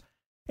blessings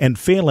and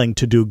failing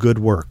to do good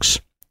works.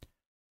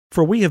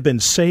 For we have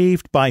been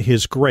saved by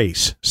His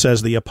grace,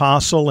 says the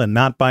Apostle, and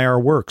not by our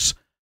works,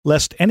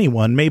 lest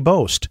anyone may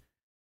boast.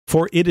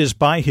 For it is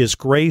by His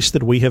grace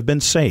that we have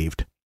been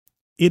saved.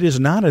 It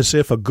is not as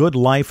if a good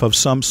life of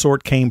some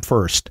sort came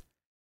first,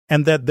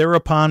 and that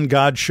thereupon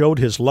God showed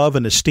His love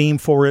and esteem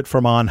for it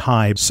from on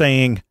high,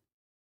 saying,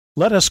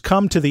 Let us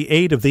come to the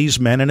aid of these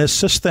men and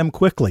assist them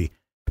quickly,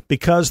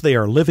 because they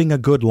are living a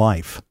good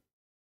life.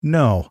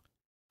 No,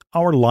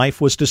 our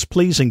life was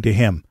displeasing to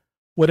Him.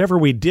 Whatever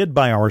we did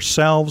by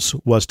ourselves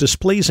was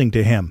displeasing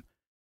to Him.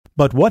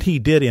 But what He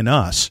did in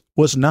us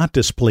was not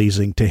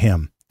displeasing to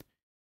Him.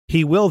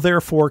 He will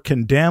therefore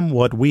condemn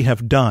what we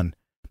have done,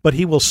 but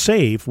He will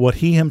save what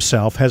He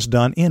Himself has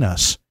done in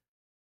us.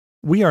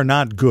 We are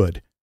not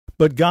good,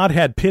 but God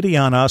had pity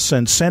on us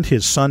and sent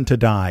His Son to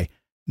die,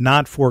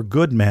 not for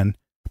good men,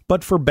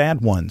 but for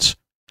bad ones,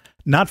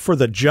 not for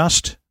the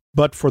just,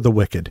 but for the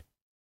wicked.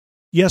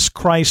 Yes,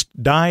 Christ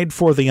died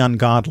for the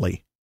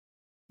ungodly.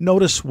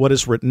 Notice what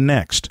is written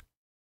next.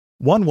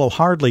 One will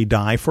hardly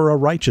die for a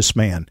righteous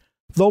man,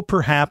 though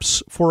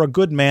perhaps for a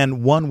good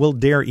man one will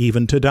dare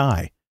even to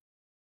die.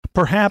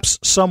 Perhaps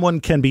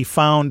someone can be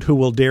found who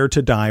will dare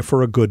to die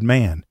for a good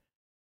man.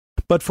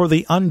 But for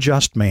the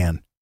unjust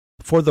man,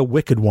 for the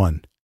wicked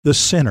one, the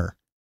sinner,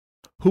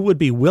 who would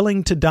be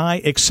willing to die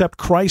except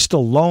Christ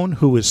alone,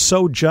 who is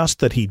so just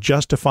that He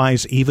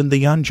justifies even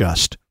the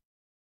unjust?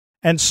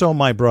 And so,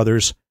 my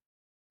brothers,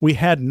 we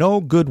had no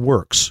good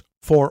works,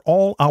 for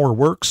all our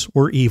works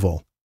were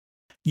evil.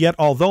 Yet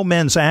although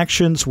men's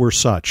actions were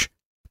such,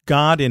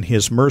 God in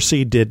His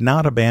mercy did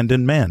not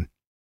abandon men.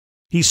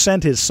 He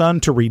sent His Son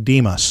to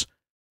redeem us,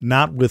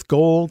 not with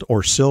gold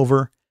or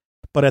silver,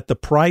 but at the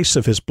price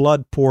of His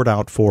blood poured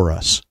out for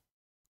us.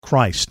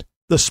 Christ,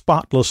 the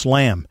spotless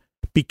Lamb,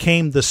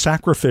 became the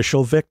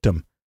sacrificial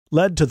victim,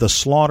 led to the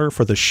slaughter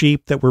for the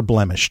sheep that were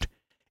blemished,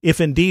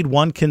 if indeed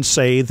one can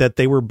say that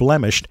they were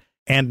blemished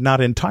and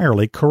not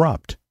entirely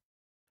corrupt.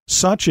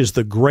 Such is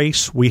the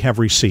grace we have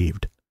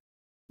received.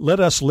 Let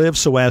us live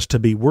so as to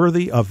be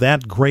worthy of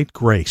that great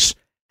grace,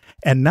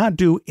 and not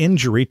do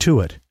injury to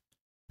it.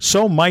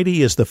 So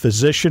mighty is the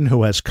physician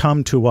who has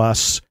come to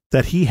us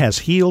that he has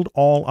healed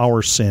all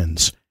our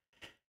sins.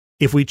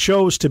 If we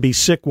chose to be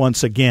sick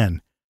once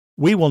again,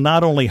 we will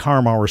not only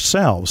harm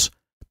ourselves,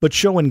 but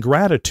show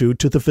ingratitude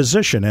to the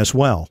physician as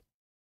well.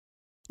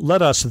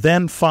 Let us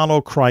then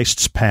follow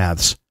Christ's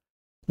paths,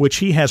 which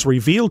he has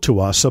revealed to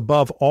us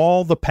above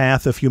all the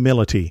path of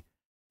humility,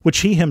 which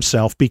he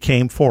himself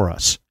became for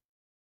us.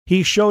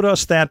 He showed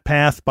us that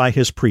path by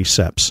his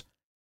precepts,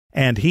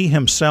 and he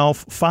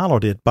himself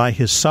followed it by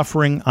his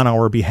suffering on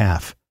our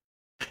behalf,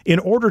 in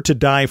order to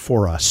die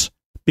for us,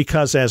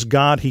 because as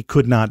God he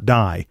could not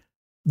die.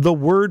 The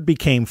Word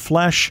became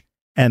flesh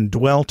and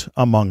dwelt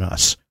among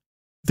us.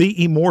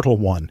 The Immortal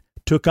One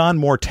took on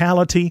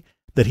mortality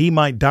that he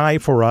might die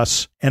for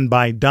us, and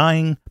by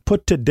dying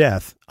put to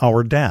death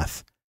our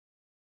death.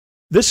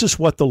 This is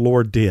what the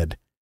Lord did.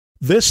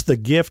 This the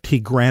gift he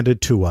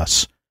granted to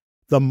us.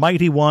 The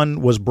Mighty One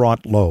was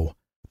brought low.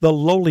 The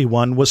Lowly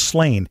One was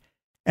slain.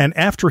 And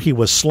after he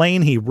was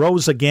slain, he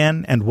rose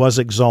again and was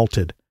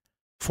exalted.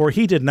 For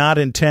he did not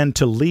intend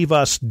to leave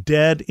us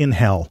dead in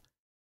hell,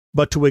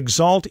 but to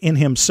exalt in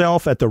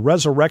himself at the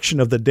resurrection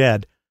of the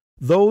dead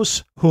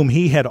those whom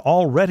he had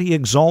already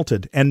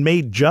exalted and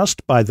made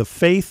just by the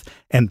faith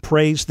and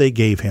praise they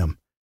gave him.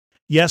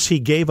 Yes, he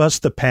gave us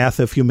the path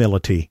of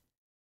humility.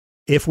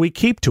 If we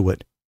keep to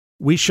it,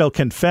 we shall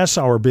confess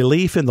our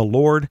belief in the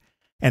Lord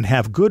and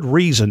have good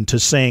reason to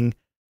sing,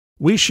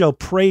 "We shall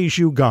praise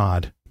you,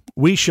 God.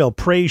 We shall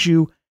praise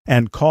you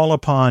and call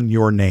upon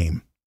your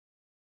name."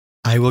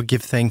 I will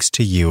give thanks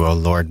to you, O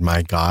Lord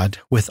my God,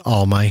 with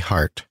all my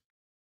heart.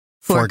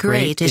 For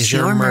great is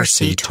your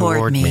mercy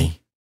toward me.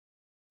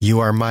 You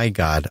are my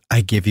God,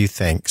 I give you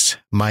thanks.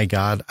 My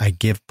God, I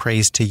give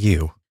praise to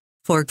you.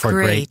 For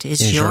great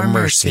is your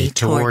mercy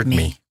toward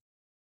me.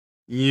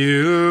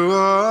 You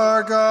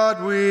are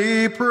God,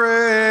 we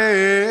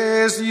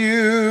praise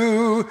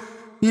you.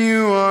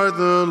 You are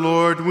the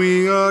Lord,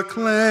 we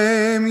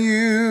acclaim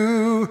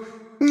you.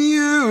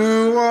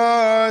 You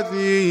are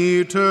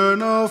the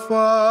eternal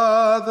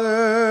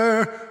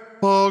Father.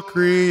 All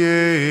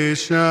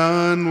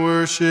creation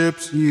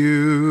worships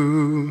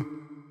you.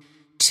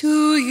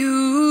 To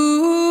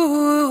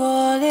you,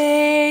 all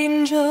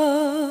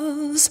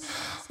angels,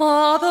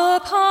 all the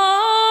powers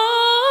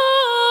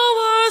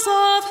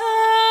of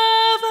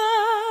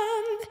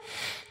heaven,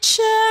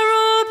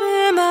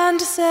 cherubim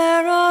and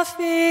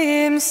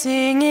seraphim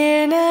sing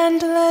in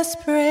endless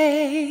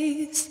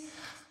praise.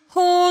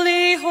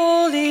 Holy,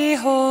 holy,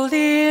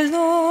 holy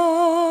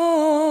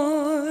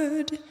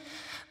Lord,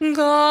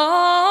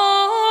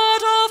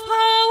 God of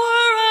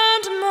power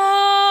and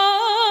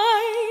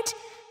might,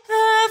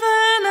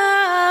 heaven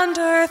and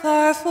earth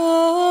are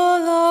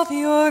full of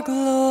your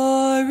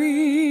glory.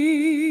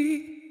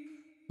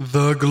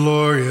 The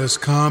glorious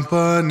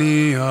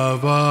company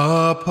of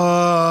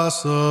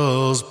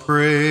apostles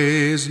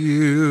praise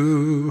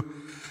you.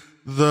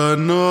 The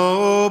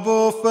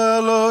noble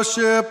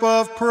fellowship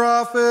of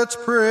prophets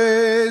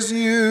praise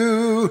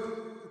you.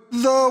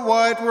 The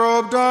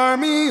white-robed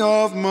army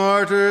of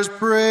martyrs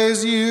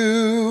praise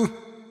you.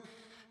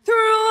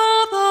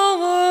 Throughout the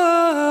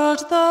world,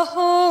 the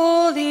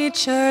Holy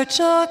Church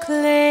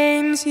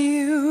acclaims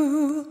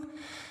you.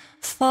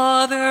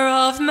 Father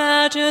of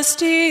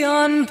majesty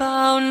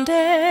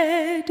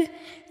unbounded,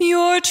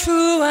 your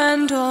true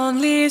and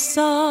only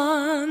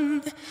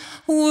Son,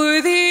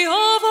 worthy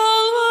of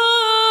all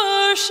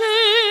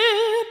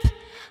worship,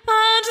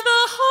 and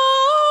the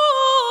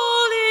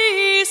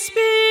Holy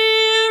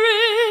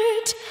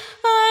Spirit,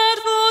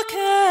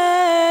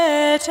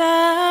 advocate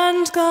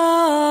and guide.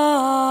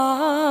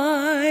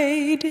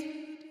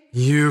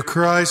 You,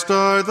 Christ,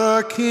 are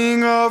the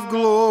King of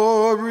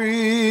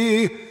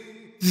glory,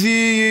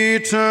 the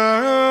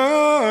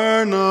eternal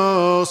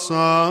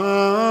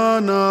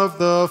Son of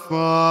the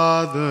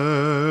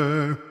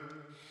Father.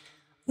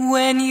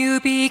 When you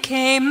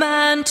became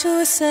man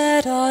to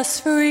set us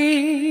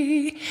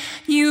free,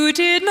 you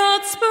did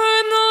not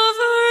spurn the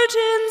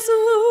virgin's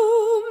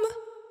womb.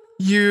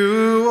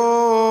 You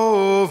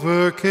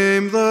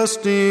overcame the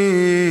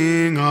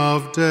sting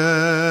of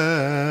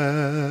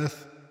death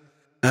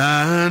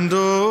and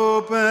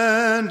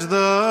opened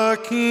the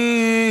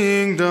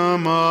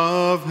kingdom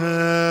of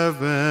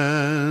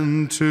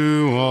heaven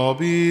to all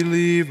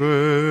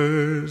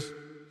believers.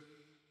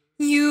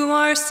 You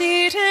are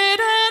seated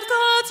at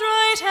God's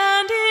right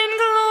hand in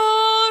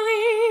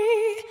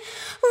glory.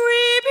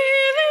 We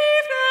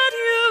believe that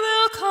you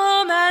will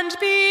come and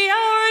be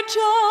our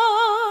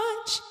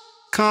judge.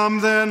 Come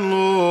then,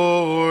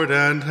 Lord,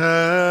 and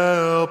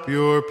help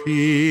your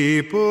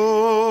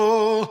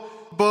people,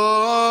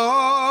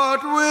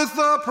 bought with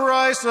the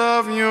price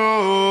of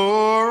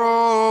your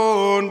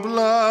own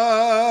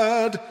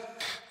blood,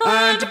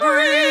 and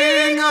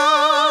bring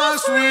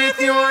us with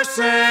with your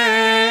saints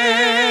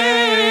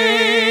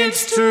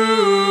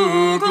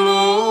to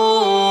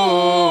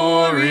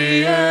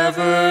glory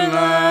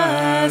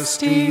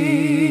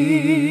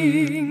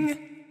everlasting.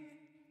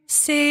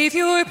 Save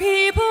your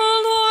people,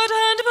 Lord,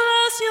 and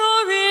bless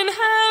your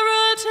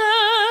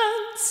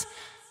inheritance.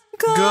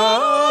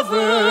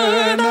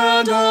 Govern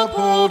and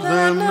uphold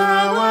them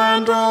now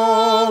and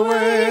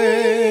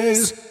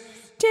always.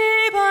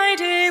 Day by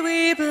day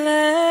we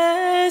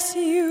bless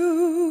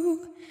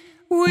you.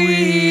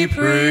 We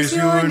praise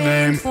your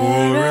name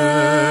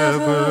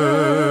forever.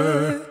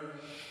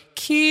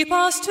 Keep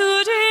us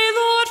today,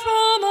 Lord,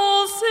 from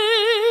all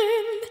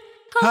sin.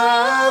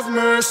 Have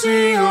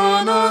mercy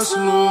on us,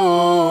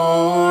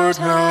 Lord,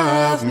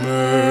 have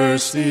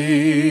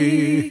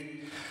mercy.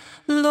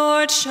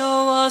 Lord,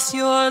 show us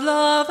your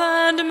love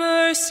and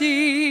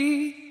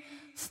mercy,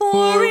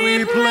 For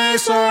we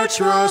place our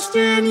trust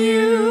in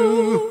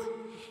you.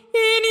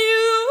 In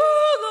you,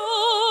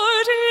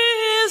 Lord,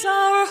 is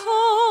our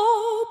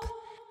hope,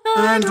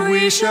 And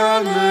we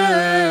shall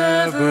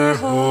never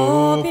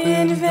hope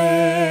in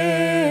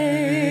vain.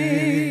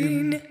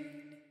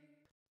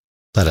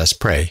 Let us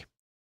pray.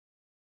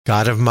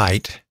 God of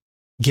might,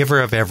 giver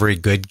of every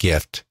good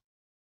gift,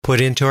 put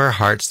into our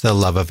hearts the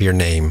love of your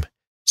name,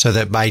 so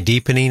that by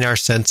deepening our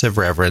sense of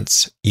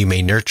reverence, you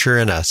may nurture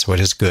in us what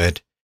is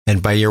good,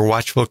 and by your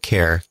watchful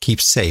care keep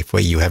safe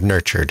what you have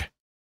nurtured.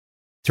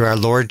 Through our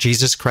Lord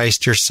Jesus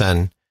Christ, your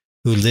Son,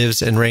 who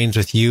lives and reigns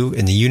with you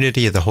in the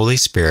unity of the Holy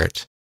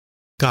Spirit,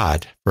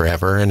 God,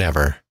 forever and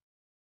ever.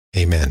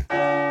 Amen.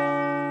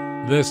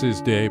 This is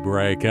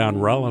Daybreak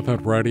on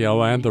Relevant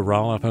Radio and the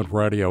Relevant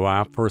Radio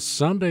app for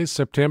Sunday,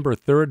 September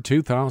 3rd,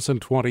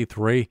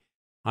 2023.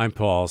 I'm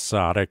Paul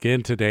Sadek.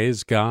 In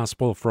today's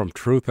Gospel from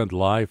Truth and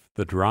Life,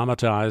 the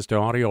dramatized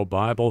audio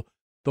Bible,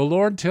 the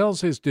Lord tells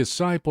his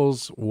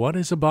disciples what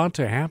is about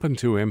to happen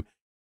to him,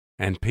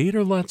 and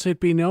Peter lets it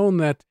be known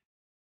that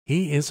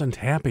he isn't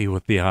happy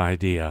with the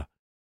idea.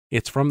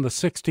 It's from the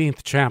 16th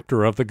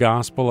chapter of the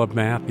Gospel of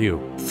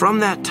Matthew. From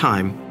that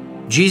time,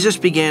 Jesus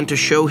began to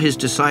show his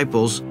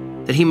disciples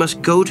that he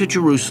must go to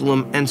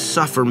Jerusalem and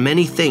suffer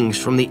many things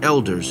from the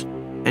elders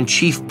and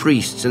chief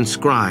priests and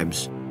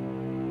scribes,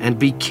 and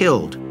be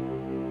killed,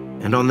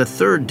 and on the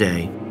third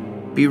day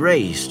be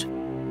raised.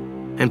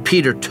 And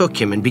Peter took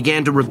him and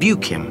began to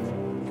rebuke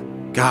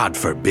him. God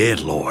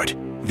forbid, Lord,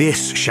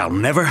 this shall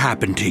never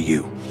happen to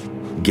you.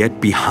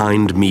 Get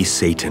behind me,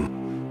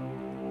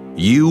 Satan.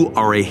 You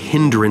are a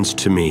hindrance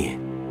to me,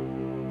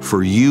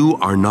 for you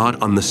are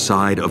not on the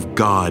side of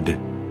God,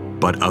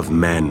 but of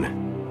men.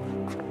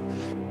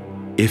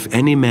 If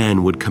any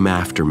man would come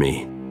after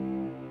me,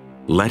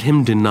 let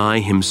him deny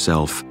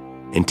himself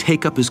and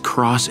take up his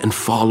cross and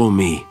follow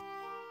me.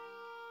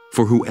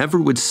 For whoever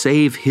would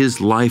save his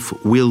life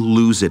will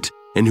lose it,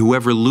 and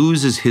whoever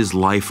loses his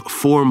life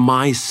for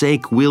my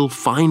sake will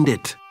find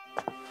it.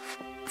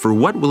 For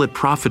what will it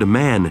profit a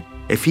man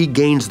if he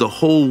gains the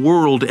whole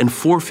world and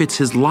forfeits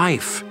his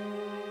life?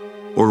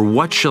 Or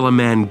what shall a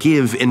man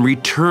give in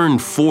return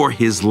for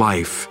his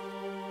life?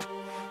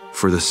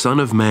 For the Son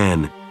of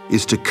Man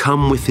is to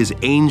come with his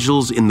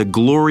angels in the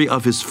glory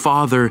of his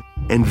Father,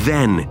 and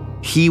then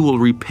he will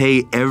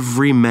repay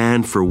every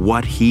man for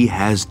what he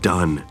has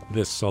done.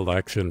 This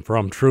selection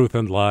from Truth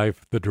and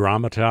Life, the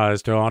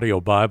dramatized audio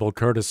Bible,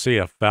 courtesy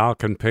of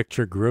Falcon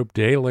Picture Group.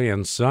 Daily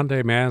and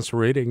Sunday Mass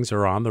readings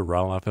are on the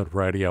Relevant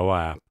Radio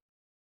app.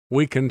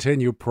 We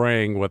continue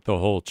praying with the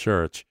whole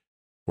church.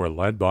 We're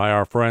led by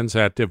our friends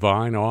at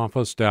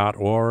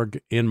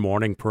divineoffice.org in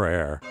morning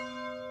prayer.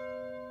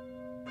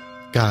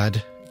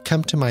 God,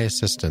 come to my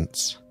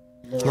assistance.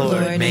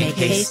 Lord, make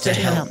haste to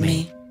help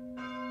me.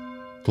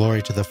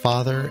 Glory to the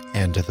Father,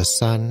 and to the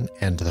Son,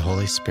 and to the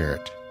Holy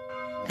Spirit.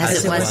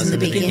 As it was in the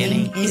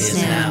beginning, is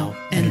now,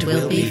 and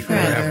will be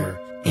forever.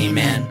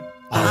 Amen.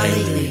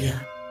 Alleluia.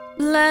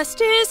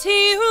 Blessed is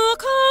he who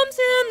comes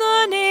in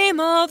the name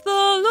of the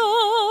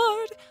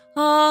Lord.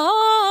 Alleluia.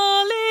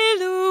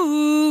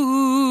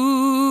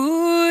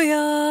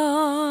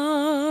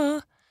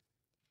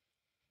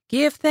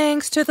 Give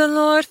thanks to the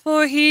Lord,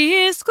 for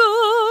he is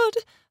good,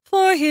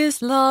 for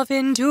his love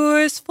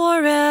endures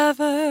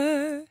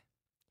forever.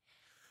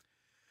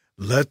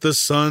 Let the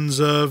sons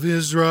of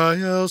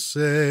Israel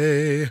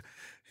say,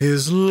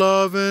 his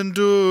love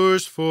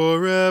endures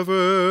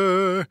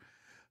forever.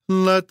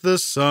 Let the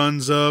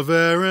sons of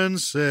Aaron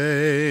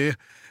say,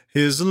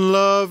 his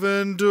love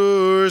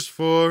endures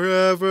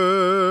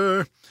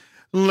forever.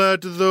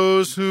 Let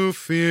those who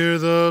fear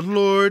the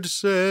Lord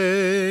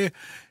say,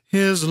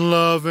 his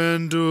love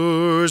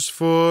endures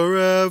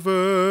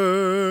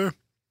forever.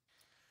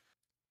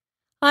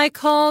 I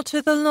called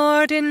to the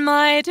Lord in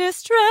my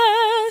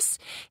distress.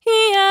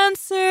 He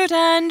answered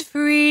and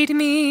freed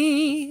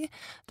me.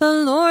 The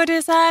Lord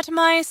is at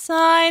my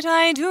side,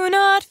 I do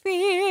not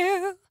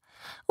fear.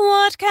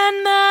 What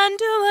can man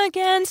do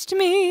against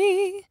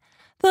me?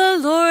 The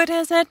Lord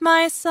is at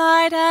my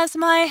side as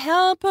my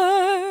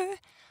helper.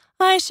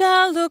 I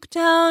shall look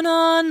down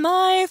on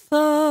my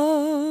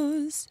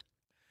foes.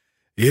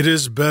 It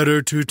is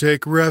better to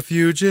take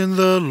refuge in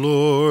the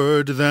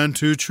Lord than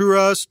to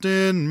trust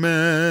in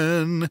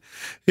men.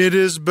 It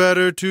is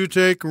better to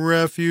take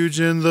refuge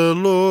in the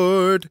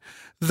Lord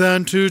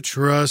than to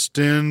trust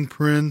in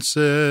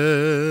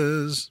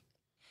princes.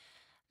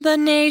 The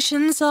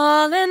nations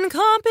all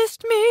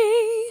encompassed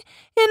me.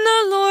 In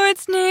the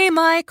Lord's name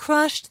I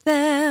crushed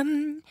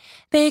them.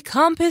 They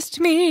compassed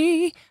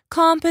me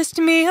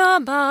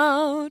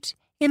about.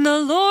 In the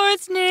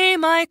Lord's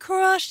name I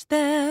crushed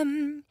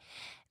them.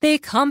 They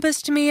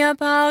compassed me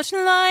about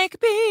like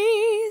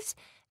bees.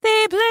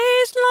 They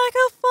blazed like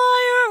a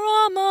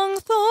fire among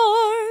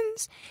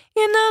thorns.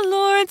 In the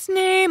Lord's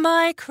name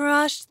I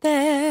crushed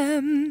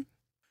them.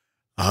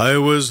 I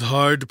was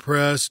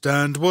hard-pressed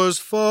and was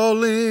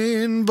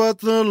falling, but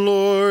the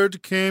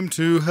Lord came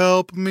to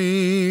help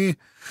me.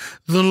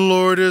 The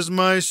Lord is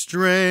my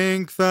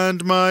strength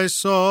and my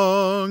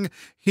song.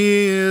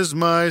 He is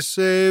my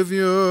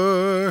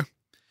Savior.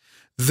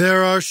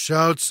 There are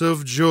shouts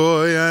of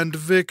joy and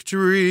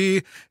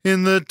victory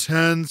in the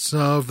tents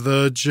of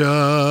the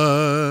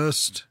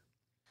just.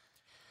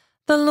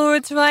 The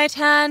Lord's right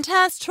hand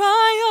has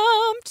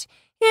triumphed.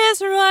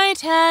 His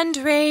right hand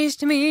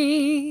raised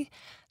me.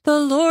 The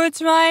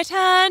Lord's right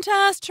hand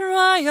has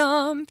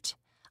triumphed.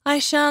 I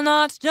shall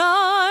not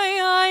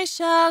die, I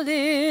shall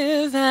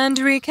live and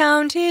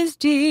recount his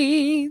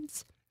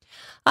deeds.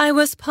 I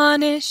was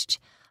punished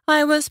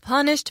by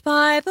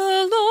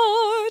the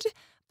Lord,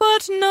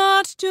 but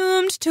not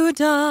doomed to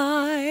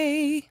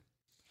die.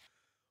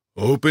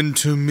 Open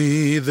to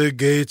me the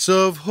gates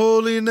of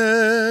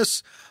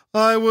holiness.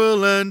 I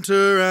will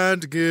enter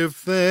and give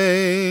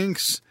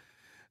thanks.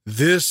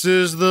 This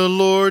is the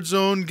Lord's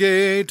own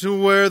gate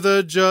where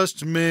the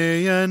just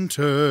may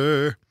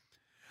enter.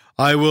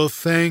 I will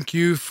thank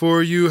you,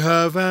 for you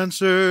have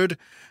answered,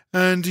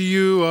 and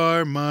you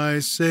are my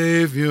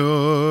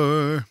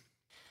Savior.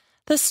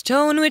 The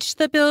stone which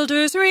the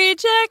builders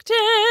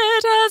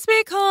rejected has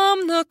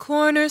become the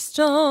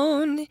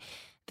cornerstone.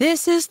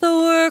 This is the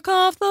work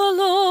of the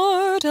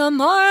Lord, a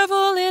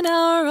marvel in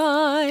our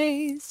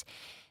eyes.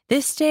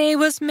 This day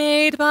was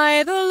made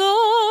by the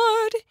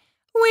Lord.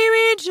 We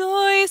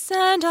rejoice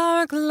and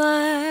are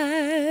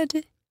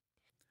glad.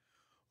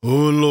 O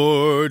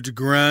Lord,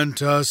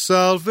 grant us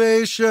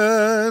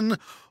salvation.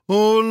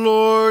 O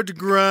Lord,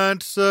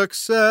 grant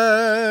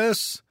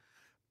success.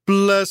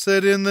 Blessed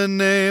in the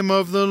name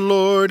of the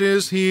Lord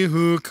is he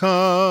who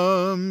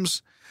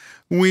comes.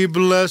 We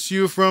bless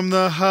you from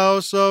the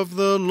house of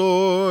the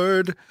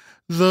Lord.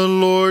 The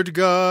Lord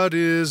God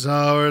is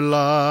our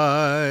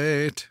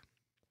light.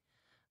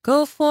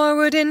 Go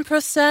forward in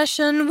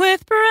procession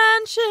with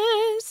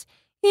branches,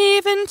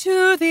 even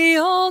to the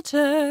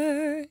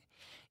altar.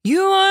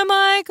 You are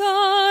my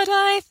God,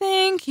 I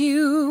thank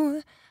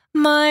you.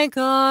 My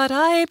God,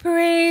 I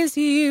praise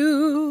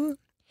you.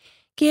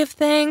 Give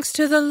thanks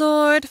to the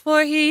Lord,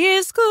 for he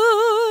is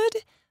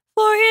good,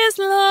 for his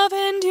love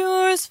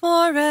endures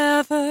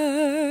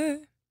forever.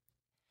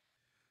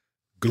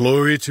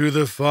 Glory to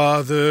the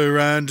Father,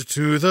 and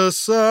to the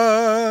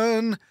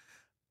Son,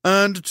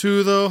 and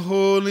to the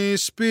Holy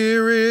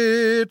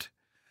Spirit,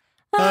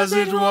 as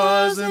it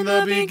was in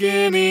the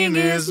beginning,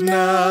 is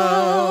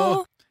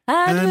now,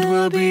 and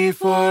will be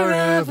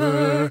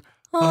forever.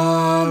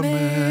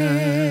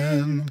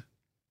 Amen.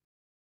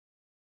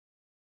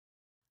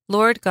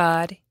 Lord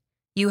God,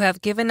 you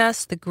have given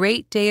us the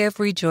great day of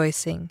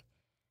rejoicing.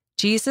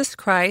 Jesus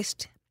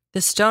Christ,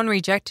 the stone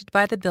rejected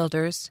by the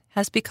builders,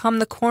 has become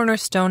the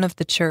cornerstone of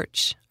the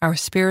church, our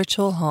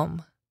spiritual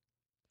home.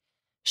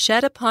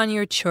 Shed upon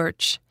your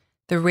church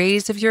the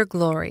rays of your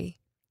glory,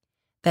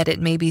 that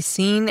it may be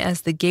seen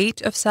as the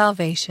gate of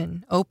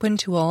salvation open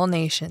to all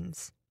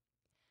nations.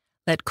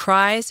 Let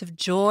cries of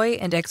joy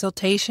and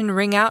exultation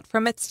ring out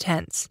from its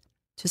tents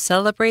to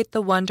celebrate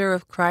the wonder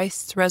of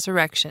Christ's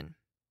resurrection.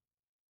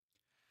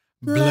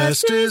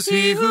 Blessed is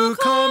he who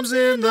comes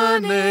in the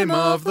name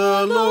of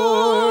the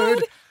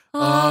Lord.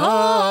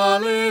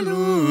 Alleluia.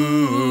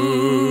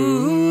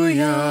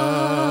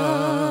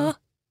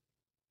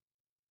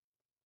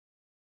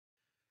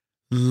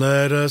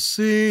 Let us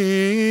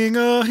sing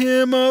a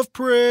hymn of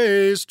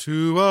praise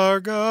to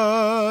our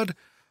God.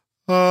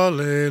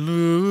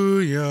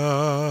 Alleluia.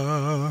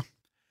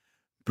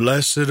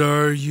 Blessed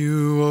are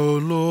you, O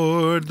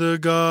Lord, the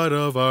God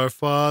of our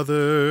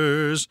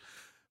fathers,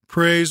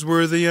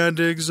 praiseworthy and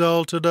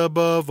exalted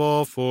above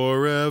all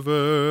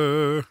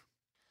forever.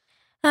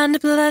 And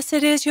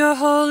blessed is your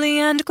holy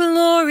and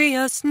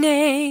glorious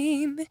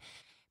name,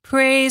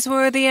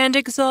 praiseworthy and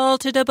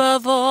exalted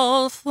above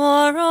all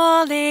for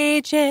all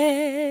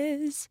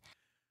ages.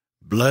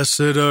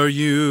 Blessed are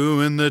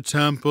you in the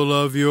temple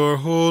of your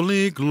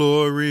holy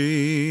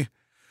glory,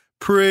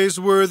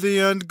 praiseworthy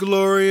and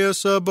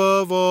glorious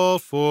above all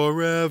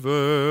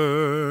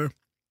forever.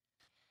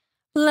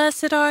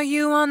 Blessed are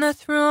you on the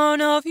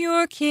throne of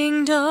your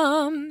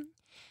kingdom,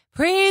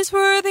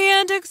 praiseworthy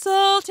and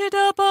exalted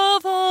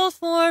above all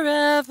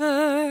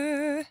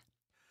forever.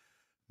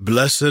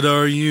 Blessed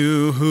are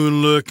you who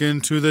look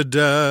into the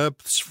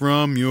depths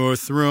from your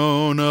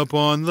throne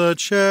upon the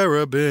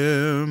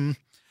cherubim.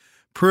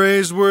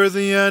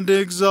 Praiseworthy and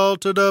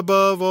exalted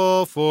above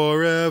all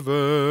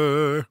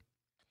forever.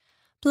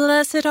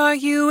 Blessed are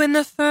you in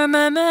the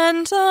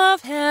firmament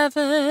of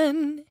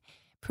heaven,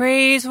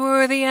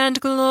 praiseworthy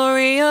and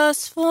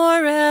glorious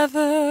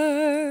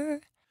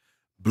forever.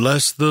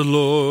 Bless the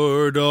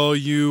Lord, all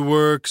you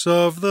works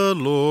of the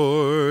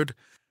Lord.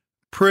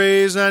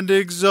 Praise and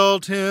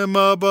exalt him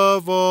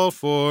above all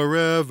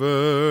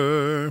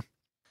forever.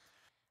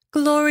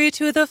 Glory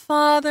to the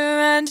Father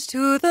and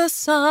to the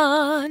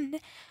Son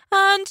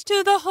and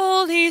to the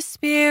Holy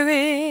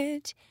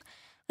Spirit,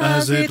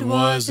 as it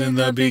was in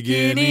the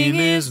beginning,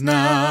 is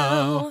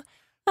now,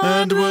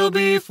 and will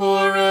be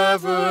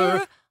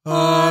forever.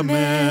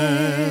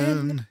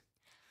 Amen.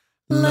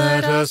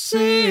 Let us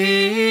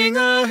sing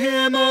a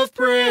hymn of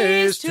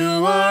praise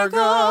to our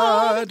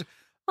God.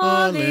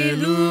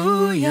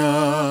 Alleluia.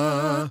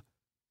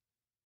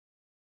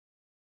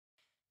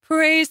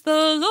 Praise the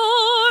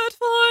Lord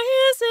for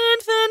his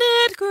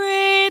infinite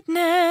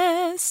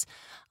greatness.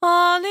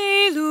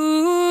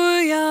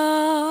 Alleluia.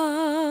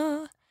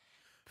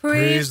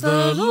 Praise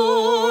the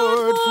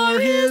Lord for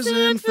his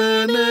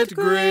infinite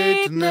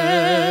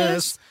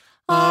greatness.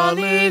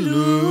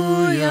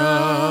 Alleluia.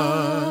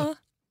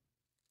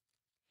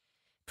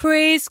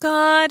 Praise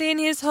God in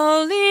his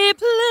holy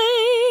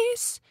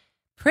place.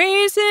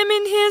 Praise him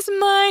in his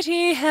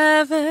mighty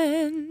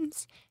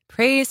heavens.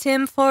 Praise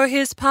him for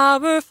his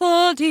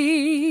powerful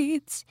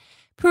deeds.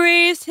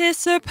 Praise his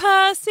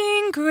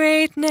surpassing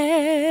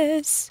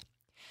greatness.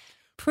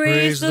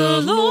 Praise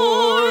the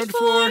Lord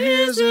for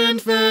his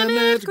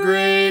infinite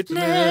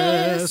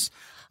greatness.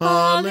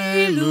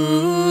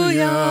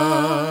 Alleluia.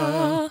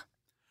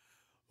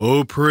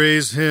 Oh,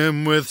 praise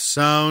him with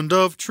sound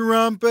of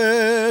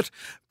trumpet.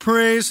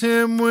 Praise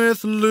him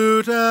with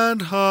lute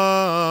and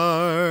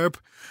harp.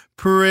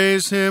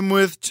 Praise him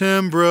with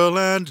timbrel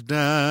and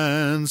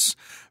dance.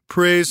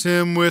 Praise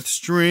him with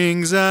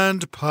strings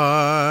and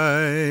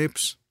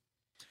pipes.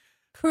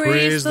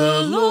 Praise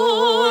the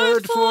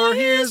Lord for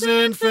his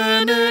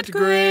infinite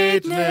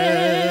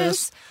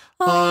greatness.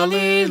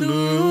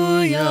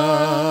 Alleluia.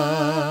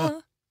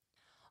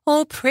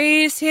 Oh,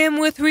 praise him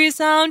with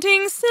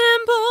resounding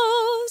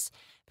cymbals.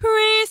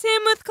 Praise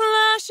him with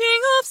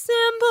clashing of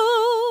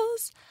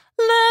cymbals.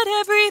 Let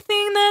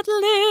everything that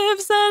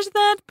lives and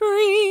that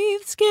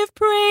breathes give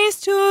praise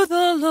to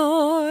the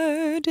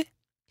Lord.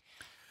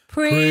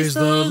 Praise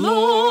the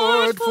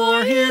Lord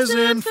for his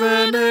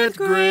infinite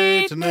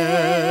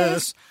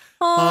greatness.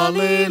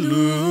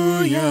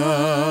 Alleluia.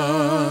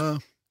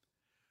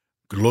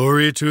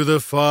 Glory to the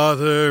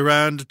Father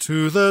and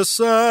to the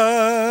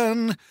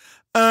Son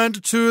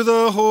and to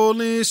the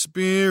Holy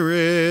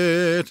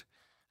Spirit,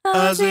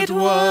 as it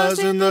was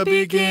in the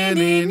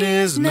beginning,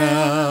 is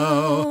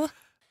now,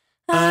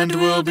 and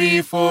will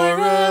be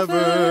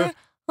forever.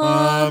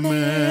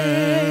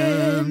 Amen.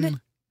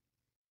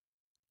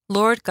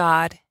 Lord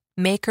God,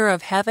 maker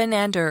of heaven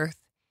and earth,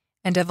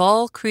 and of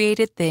all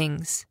created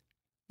things,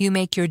 you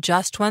make your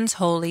just ones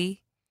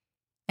holy,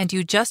 and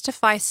you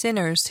justify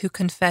sinners who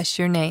confess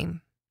your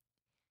name.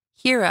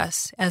 Hear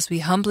us as we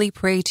humbly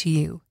pray to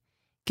you.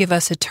 Give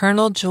us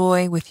eternal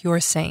joy with your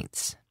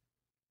saints.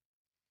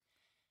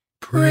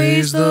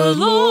 Praise the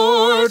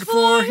Lord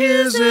for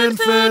his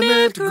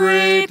infinite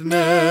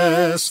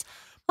greatness.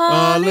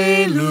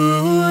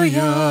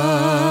 Alleluia.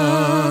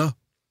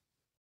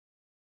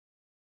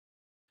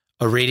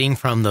 A reading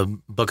from the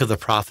book of the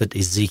prophet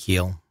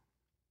Ezekiel.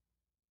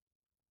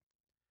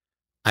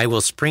 I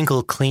will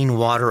sprinkle clean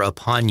water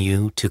upon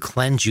you to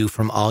cleanse you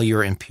from all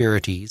your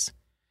impurities,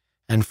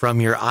 and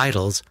from your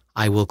idols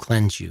I will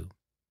cleanse you.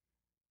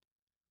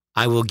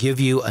 I will give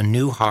you a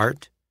new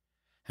heart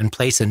and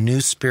place a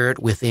new spirit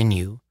within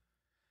you,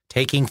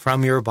 taking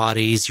from your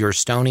bodies your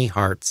stony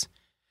hearts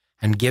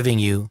and giving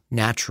you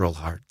natural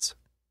hearts.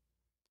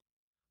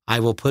 I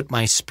will put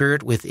my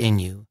spirit within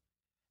you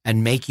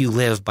and make you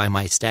live by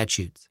my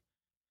statutes,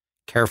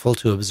 careful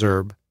to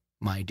observe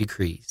my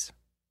decrees.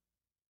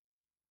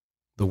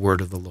 The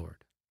word of the Lord.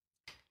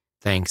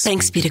 Thanks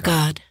be to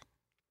God.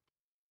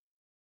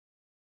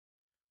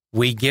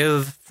 We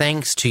give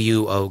thanks to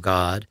you, O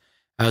God,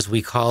 as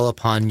we call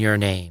upon your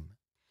name.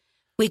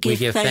 We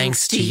give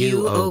thanks to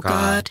you, O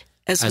God,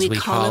 as we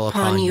call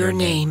upon your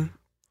name.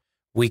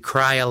 We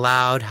cry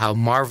aloud how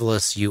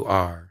marvelous you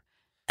are,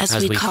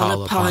 as we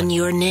call upon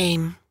your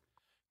name.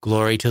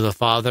 Glory to the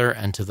Father,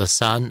 and to the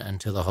Son, and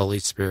to the Holy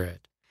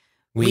Spirit.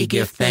 We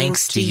give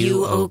thanks to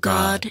you, O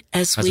God,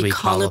 as we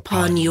call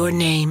upon your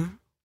name.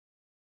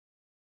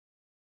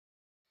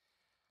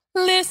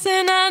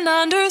 Listen and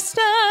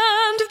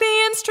understand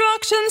the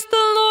instructions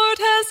the Lord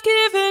has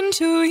given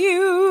to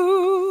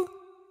you.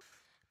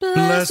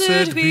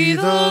 Blessed be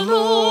the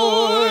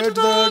Lord,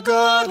 the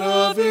God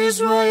of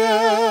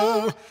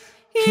Israel.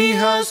 He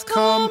has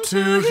come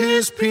to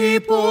his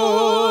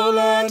people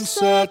and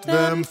set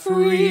them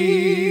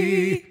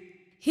free.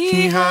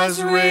 He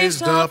has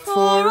raised up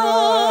for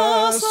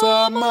us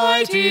a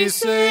mighty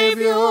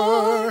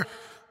Savior,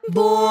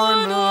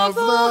 born of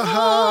the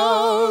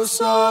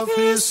house of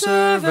his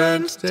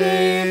servant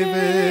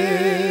David.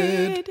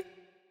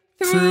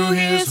 Through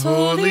his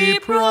holy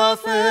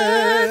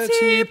prophet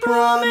he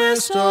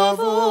promised of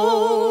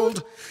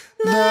old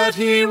that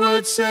he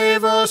would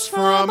save us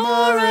from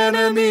our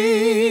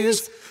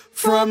enemies,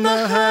 from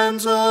the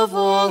hands of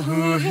all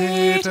who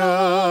hate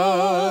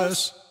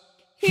us.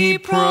 He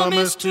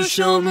promised to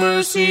show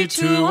mercy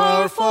to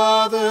our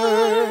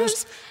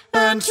fathers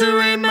and to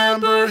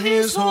remember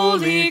his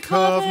holy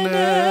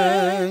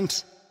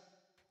covenant.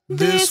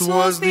 This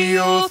was the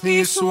oath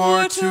he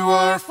swore to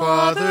our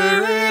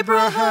father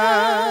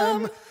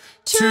Abraham,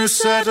 to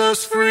set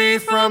us free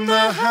from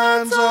the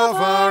hands of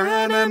our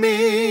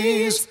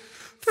enemies,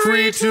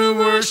 free to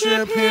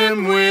worship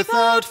him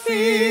without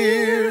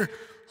fear,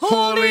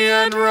 holy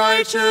and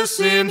righteous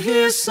in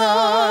his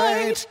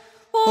sight,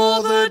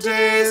 all the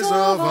days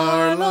of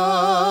our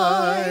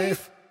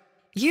life.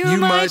 You,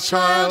 my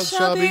child,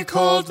 shall be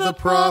called the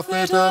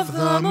prophet of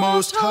the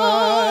Most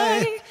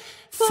High,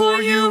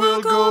 for you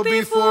will go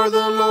before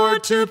the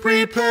Lord to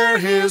prepare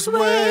his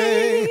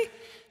way,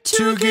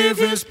 to give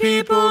his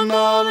people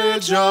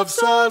knowledge of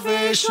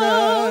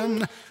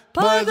salvation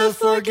by the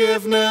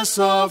forgiveness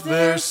of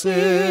their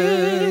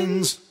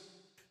sins.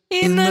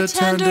 In the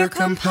tender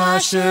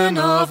compassion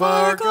of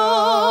our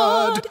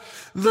God,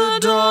 the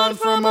dawn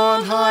from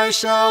on high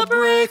shall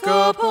break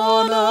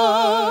upon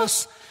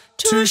us,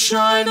 to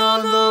shine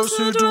on those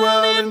who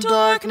dwell in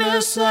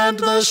darkness and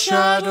the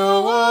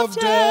shadow of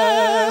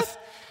death,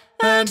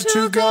 and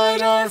to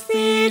guide our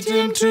feet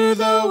into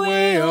the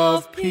way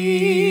of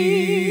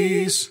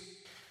peace.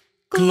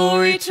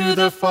 Glory to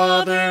the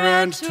Father,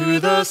 and to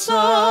the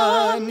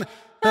Son,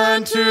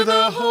 and to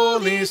the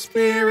Holy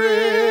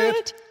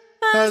Spirit,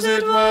 as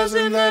it was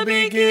in the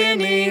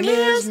beginning,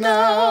 is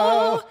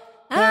now,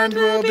 and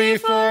will be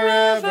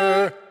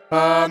forever.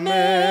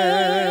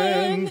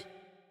 Amen.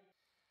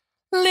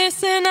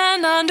 Listen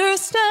and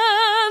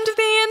understand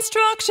the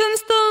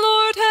instructions the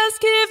Lord has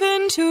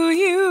given to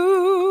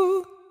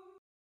you.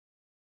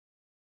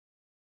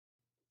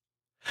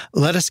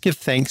 Let us give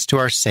thanks to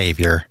our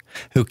Savior,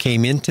 who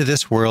came into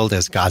this world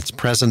as God's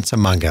presence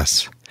among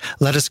us.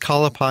 Let us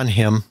call upon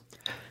him.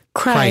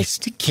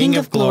 Christ, King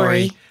of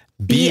glory,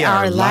 be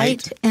our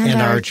light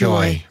and our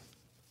joy.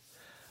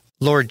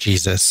 Lord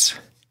Jesus,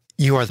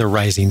 you are the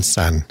rising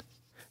sun,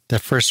 the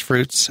first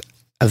fruits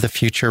of the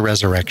future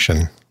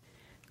resurrection.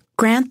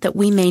 Grant that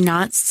we may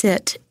not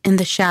sit in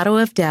the shadow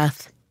of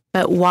death,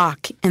 but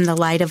walk in the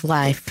light of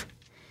life.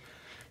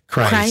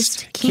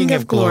 Christ, King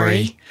of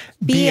glory,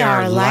 be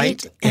our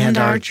light and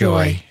our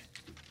joy.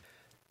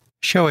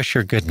 Show us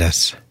your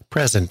goodness,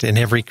 present in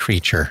every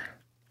creature,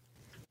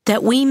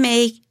 that we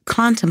may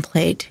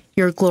contemplate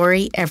your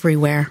glory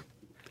everywhere.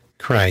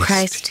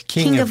 Christ,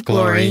 King of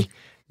glory,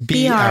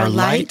 be our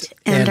light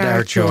and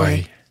our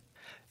joy.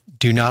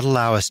 Do not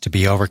allow us to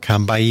be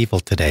overcome by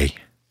evil today,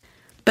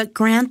 but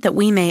grant that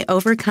we may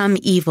overcome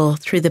evil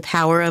through the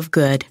power of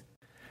good.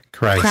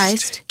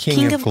 Christ,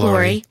 King of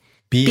glory,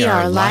 be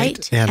our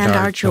light and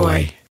our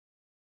joy.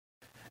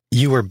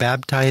 You were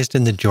baptized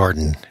in the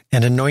Jordan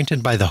and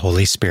anointed by the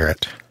Holy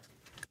Spirit.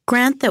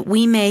 Grant that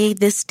we may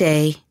this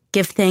day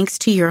give thanks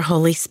to your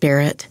Holy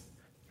Spirit.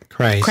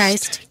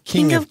 Christ,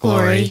 King of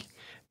glory,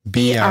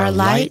 be our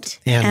light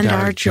and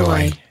our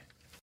joy.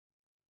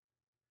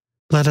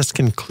 Let us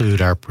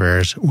conclude our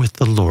prayers with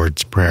the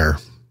Lord's Prayer.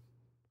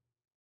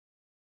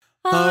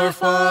 Our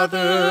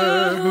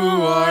Father,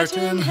 who art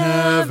in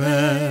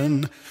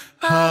heaven,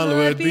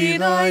 hallowed be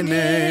thy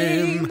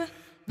name.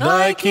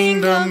 Thy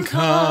kingdom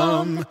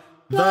come,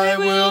 thy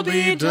will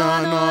be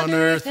done on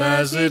earth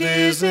as it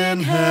is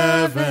in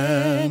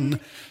heaven.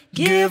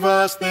 Give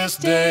us this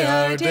day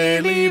our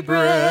daily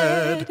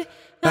bread,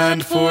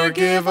 and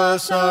forgive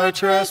us our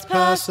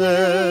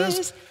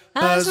trespasses,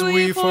 as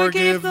we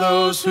forgive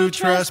those who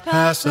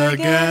trespass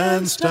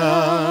against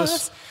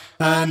us.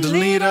 And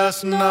lead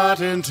us not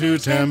into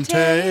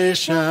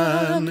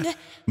temptation,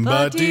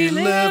 but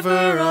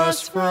deliver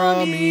us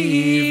from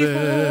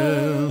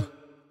evil.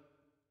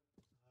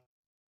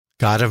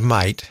 God of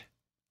might,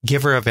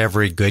 giver of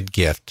every good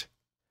gift,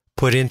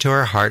 put into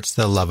our hearts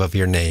the love of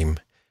your name,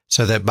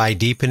 so that by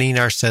deepening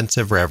our sense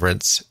of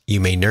reverence, you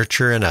may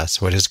nurture in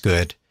us what is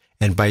good,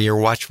 and by your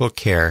watchful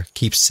care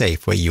keep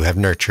safe what you have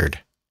nurtured.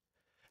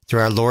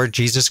 Through our Lord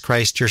Jesus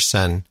Christ, your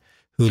Son,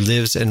 who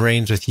lives and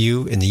reigns with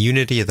you in the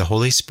unity of the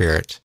Holy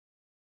Spirit,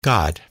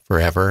 God,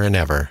 forever and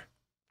ever.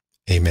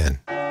 Amen.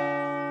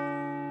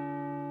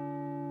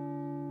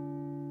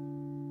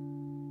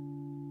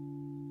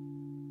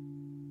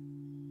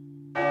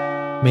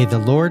 May the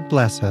Lord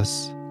bless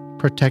us,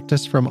 protect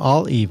us from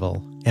all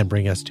evil, and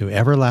bring us to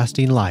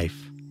everlasting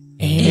life.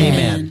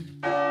 Amen.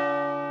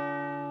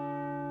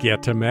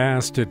 Get to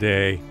Mass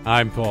today.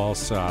 I'm Paul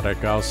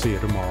Sadek. I'll see you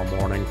tomorrow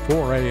morning,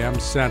 4 a.m.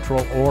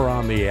 Central, or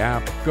on the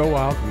app. Go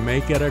out,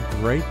 make it a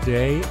great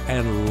day,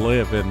 and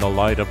live in the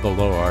light of the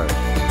Lord.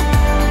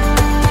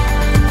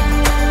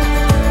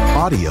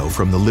 Audio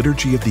from the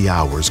Liturgy of the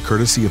Hours,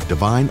 courtesy of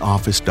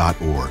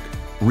DivineOffice.org.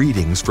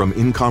 Readings from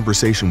In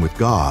Conversation with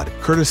God,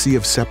 courtesy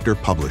of Scepter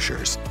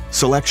Publishers.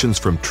 Selections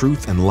from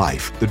Truth and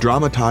Life, the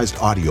dramatized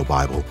audio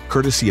Bible,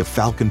 courtesy of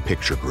Falcon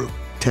Picture Group.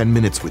 10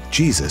 Minutes with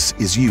Jesus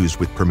is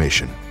used with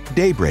permission.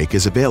 Daybreak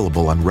is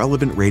available on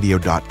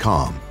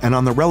RelevantRadio.com and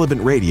on the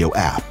Relevant Radio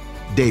app.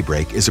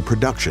 Daybreak is a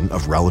production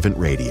of Relevant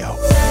Radio.